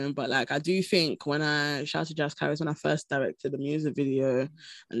ongoing. But like, I do think when I shout to Jazz Carries, when I first directed the music video,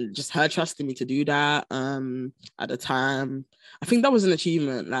 and just her trusting me to do that, at the time, I think that was an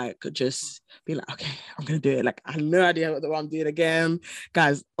achievement. Like, just being like, okay, I'm gonna do it. Like, I have no idea what I'm doing again,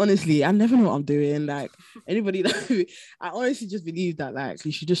 guys. Honestly, I never know what I'm doing. Like, anybody that I honestly just believe that, like,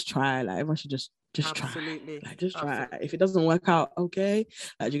 you should just try. Like, everyone should just Absolutely. Try. Like, just try. If it doesn't work out, okay.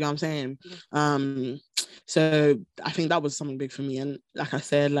 Like, you know what I'm saying? Yeah. So I think that was something big for me. And like I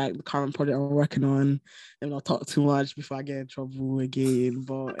said, like, the current project I'm working on, and I'll talk too much before I get in trouble again.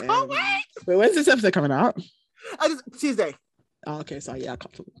 But wait, when's this episode coming out? Tuesday. Oh, okay, so yeah, I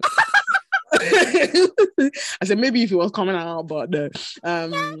can't talk. I said maybe if it was coming out, but no.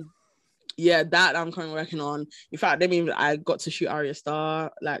 Yeah, that I'm currently working on. In fact, I got to shoot Arya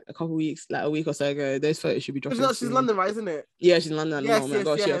Star like a week or so ago. Those photos should be dropping. She's in London, right? Isn't it? Yeah, she's in London at the moment. I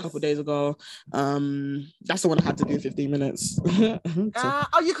got to shoot a couple yes. days ago. That's the one I had to do in 15 minutes. You can. Yeah,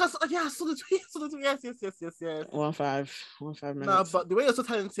 I saw the tweet. Yes. 1.5 minutes. No, but the way you're so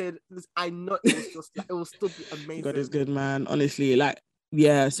talented, I know it will still be amazing. God is good, man. Honestly, like.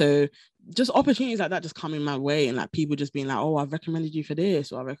 Yeah, so just opportunities like that just coming my way, and like people just being like, oh, I've recommended you for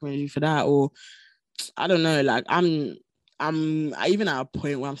this, or I recommended you for that, or I don't know, like I'm even at a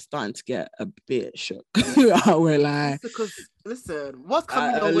point where I'm starting to get a bit shook. We're like, because listen, what's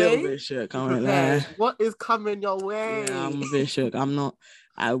coming your way? A little bit shook. What is coming your way? Yeah, I'm a bit shook. I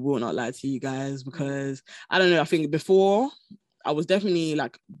will not lie to you guys, because I don't know. I think before I was definitely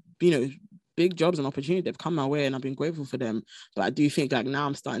like, big jobs and opportunities, they've come my way and I've been grateful for them. But I do think like now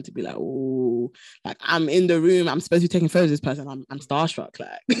I'm starting to be like, oh, like I'm in the room, I'm supposed to be taking photos of this person, I'm starstruck,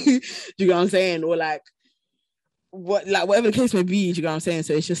 like, do you get what I'm saying? Or like, whatever the case may be, do you get what I'm saying?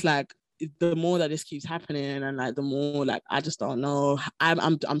 So it's just like, the more that this keeps happening, and like the more like, I just don't know.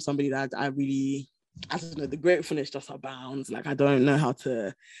 I'm somebody that I don't know, the gratefulness just abounds. Like I don't know how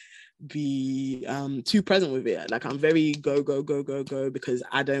to be too present with it. Like I'm very go, because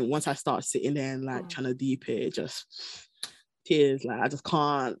once I start sitting there and like trying to deep it, just tears, like I just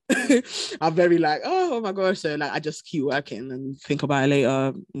can't. I'm very like, oh my gosh. So like I just keep working and think about it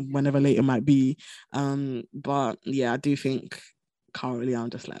later, whenever later might be. But yeah, I do think currently I'm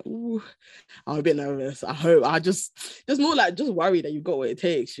just like, ooh, I'm a bit nervous. I hope just more like just worried that you've got what it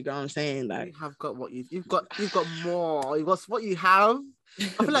takes. You know what I'm saying? Like you have got what you've got more. You've got what you have.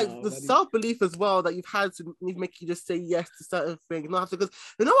 I feel like the self-belief as well that you've had to make you just say yes to certain things. Not have to, because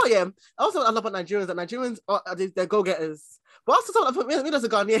you know what, yeah. Also, I love about Nigerians that Nigerians are they're go-getters. But also, me as a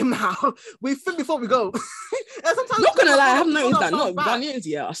Ghanaian now, we think before we go. And sometimes not gonna lie, I have noticed that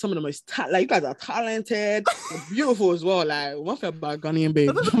Ghanaians, are some of the most like you guys are talented, beautiful as well. Like one thing about Ghanaian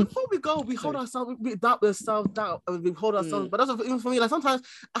babe. Before we go, we hold ourselves, we doubt the self-doubt, and we hold ourselves. But that's even for me. Like sometimes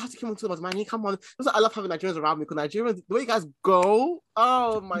I have to come into the man. Come on, I love having Nigerians around me, because Nigerians, the way you guys go,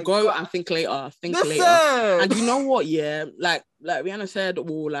 oh my God, God. And think later. And you know what? Yeah, like Rihanna said,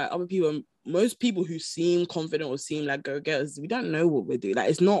 or like other people. Most people who seem confident or seem like go-getters, we don't know what we're doing. Like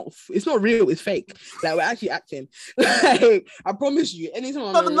it's not real, it's fake. Like we're actually acting. Like I promise you,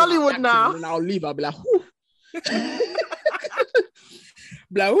 anytime I'm in Nollywood now, and I'll leave, I'll be like, whoo.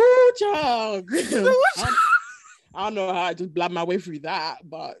 Be like, whoo, child. I don't know how I just blab my way through that,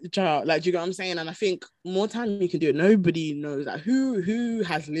 but child, like, you know what I'm saying? And I think more time you can do it. Nobody knows that who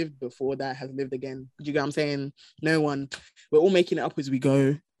has lived before that has lived again. Do you know what I'm saying? No one. We're all making it up as we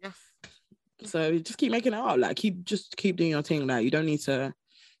go. Yes. So just keep making it up. Like keep doing your thing. Like you don't need to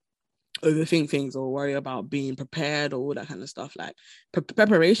overthink things or worry about being prepared or all that kind of stuff. Like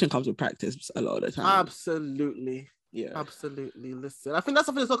preparation comes with practice a lot of the time. Absolutely. Yeah, absolutely. Listen, I think that's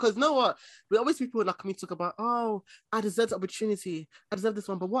something as well, because you know what? We always people like me talk about, oh, I deserve the opportunity, I deserve this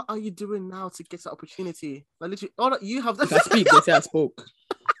one, but what are you doing now to get that opportunity? Like literally, all that you have. If I speak, they say I spoke.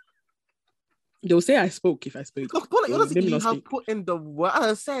 They'll say I spoke if I spoke. Look, Paul, you have put in the work. As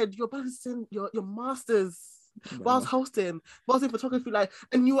I said, you're balancing your masters whilst hosting photography, like,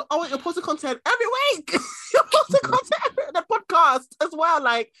 and you're posting content every week. You're posting content every the podcast as well,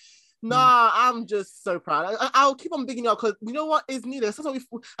 like. Nah, I'm just so proud. I'll keep on bigging you up, because you know what is needed. Sometimes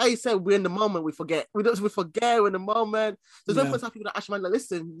like you said, we're in the moment, we forget. We forget we're in the moment. There's no point to have people that actually like,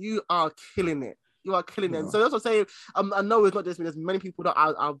 listen, you are killing it. You are killing it. So that's what I'm saying. I know it's not just me. There's many people that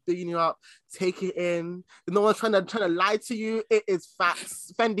are bigging you up, take it in. No one's trying to lie to you. It is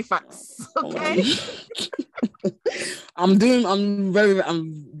facts, Fendi facts. Okay. I'm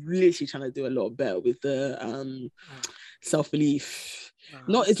literally trying to do a lot better with the self-belief.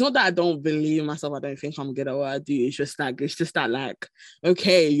 No, it's not that I don't believe in myself. I don't think I'm good at what I do. It's just that like,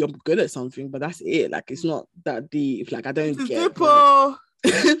 okay, you're good at something, but that's it. Like, it's not that deep. Like, I don't get I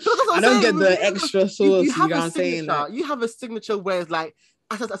don't get the extra sauce. You know what I'm saying? Like, you have a signature where it's like,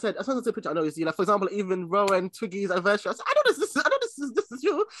 I said, I sent a picture. I know it's you. Like, for example, even Rowan Twiggy's anniversary. I said, I know this is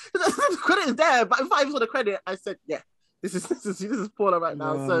you. The credit is there, but if I even saw the credit, I said, yeah, this is Paula right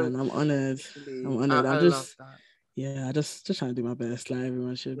now. Wow, so man, I'm honored. I just. Yeah, I just trying to do my best, like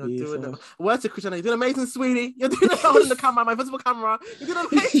everyone should be. So. Where's the Christian? You're doing amazing, sweetie. You're doing amazing on the camera, my visible camera. You're doing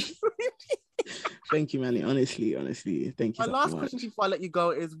amazing, sweetie. Thank you, Manny. Honestly, thank you. My last question before I let you go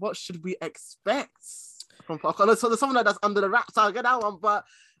is, what should we expect from podcast? So there's someone that's under the wraps. So I'll get that one. But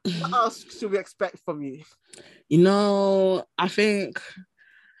what else should we expect from you? You know, I think,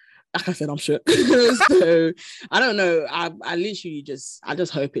 like I said, I'm shook. So I don't know. I literally just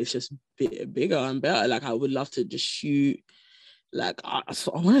hope it's just bigger and better. Like I would love to just shoot Like I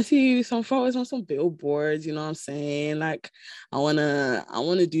want to see some photos on some billboards, you know what I'm saying? Like I want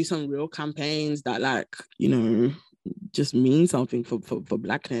to do some real campaigns that, like, you know, just mean something for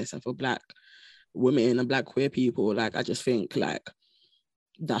blackness and for black women and black queer people. Like I just think like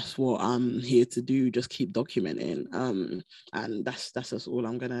that's what I'm here to do, just keep documenting. And that's just all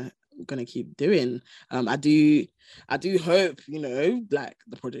I'm gonna keep doing. I do hope, you know, like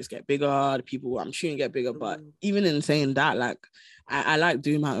the projects get bigger, the people I'm shooting get bigger, but even in saying that, like I like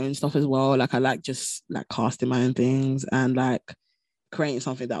doing my own stuff as well. Like I like just like casting my own things and like creating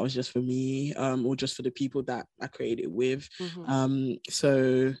something that was just for me, or just for the people that I created with.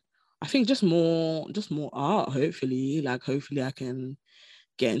 So I think just more art, hopefully. Like hopefully I can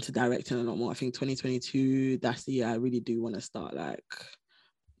get into directing a lot more. I think 2022, that's the year I really do want to start, like,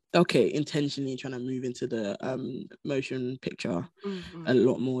 okay, intentionally trying to move into the motion picture a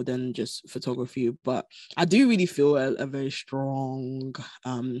lot more than just photography. But I do really feel a very strong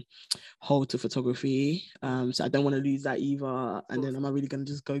hold to photography. So I don't want to lose that either. And then am I really going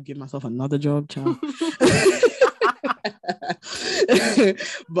to just go give myself another job, child?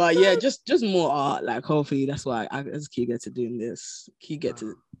 But yeah, just more art. Like hopefully that's why I just keep get to doing this, keep get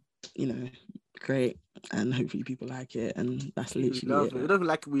to, you know, create, and hopefully people like it. And that's literally it. We don't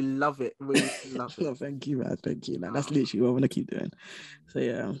like we love it. We love it. No, thank you, man. Thank you. Like, that's literally what I want to keep doing. So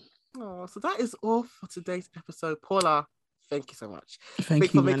yeah. Oh, so that is all for today's episode. Paula, thank you so much. Thank you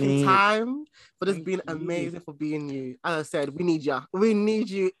for Manny. making time, for this being amazing, for being you. As I said, we need you. We need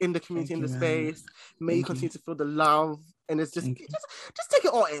you in the community, in the space. May you continue to feel the love, and it's just take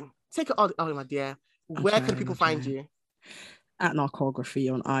it all in. Take it all in, my dear. Where can people find you? At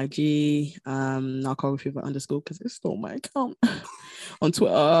Narcography on IG, Narcography _, because it stole my account. On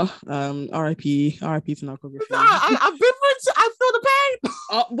Twitter, RIP to Narcography. I've been rich. I feel the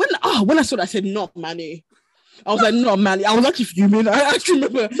pain. When I saw that, I said, not Manny. I was like, not Manny. I was actually fuming. I actually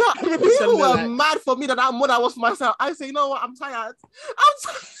remember. People were mad for me that more than I was for myself. I say, you know what? I'm tired.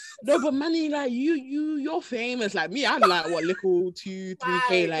 No, but Manny, like you're famous. Like me, I'm like what, little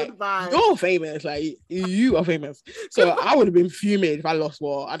 2-3K. Like goodbye. You're famous. Like you are famous. So I would have been fuming if I lost.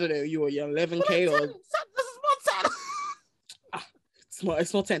 Well, I don't know. You were 11K or. This is more 10.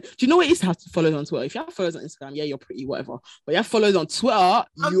 It's not 10. Do you know what it is to have followers on Twitter? If you have followers on Instagram, yeah, you're pretty, whatever. But you have followers on Twitter,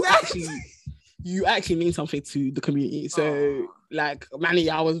 you actually mean something to the community. So like,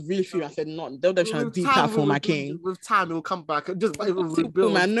 Manny, I was really feeling. I said, not they're trying to deplatform my king. With time, it will come back. Just it will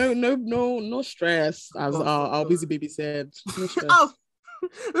rebuild. Man, no stress. As our busy baby said, no stress.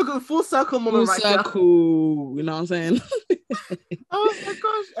 We're going full circle moment right now. You know what I'm saying? Oh my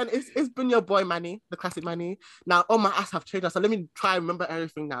gosh. And it's been your boy Manny, the classic Manny. Now all my apps have changed, so let me try and remember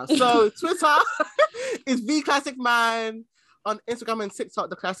everything now. So Twitter is the classic man. On Instagram and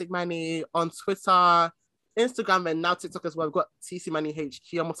TikTok, the classic Manny. On Twitter, Instagram, and now TikTok as well. We've got TC Manny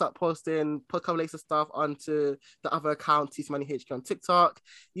HQ. I'm gonna start posting podcast related stuff onto the other account, TC Manny HQ on TikTok.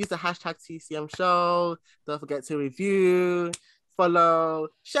 Use the hashtag TCM show. Don't forget to review, follow,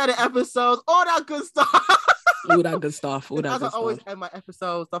 share the episodes, all that good stuff. All that good stuff. As I always end my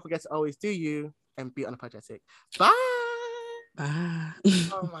episodes, don't forget to always do you and be unapologetic. Bye. Bye.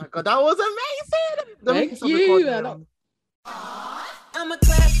 Oh my god, that was amazing. Thank you. I'm a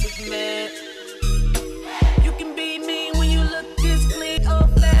classic man.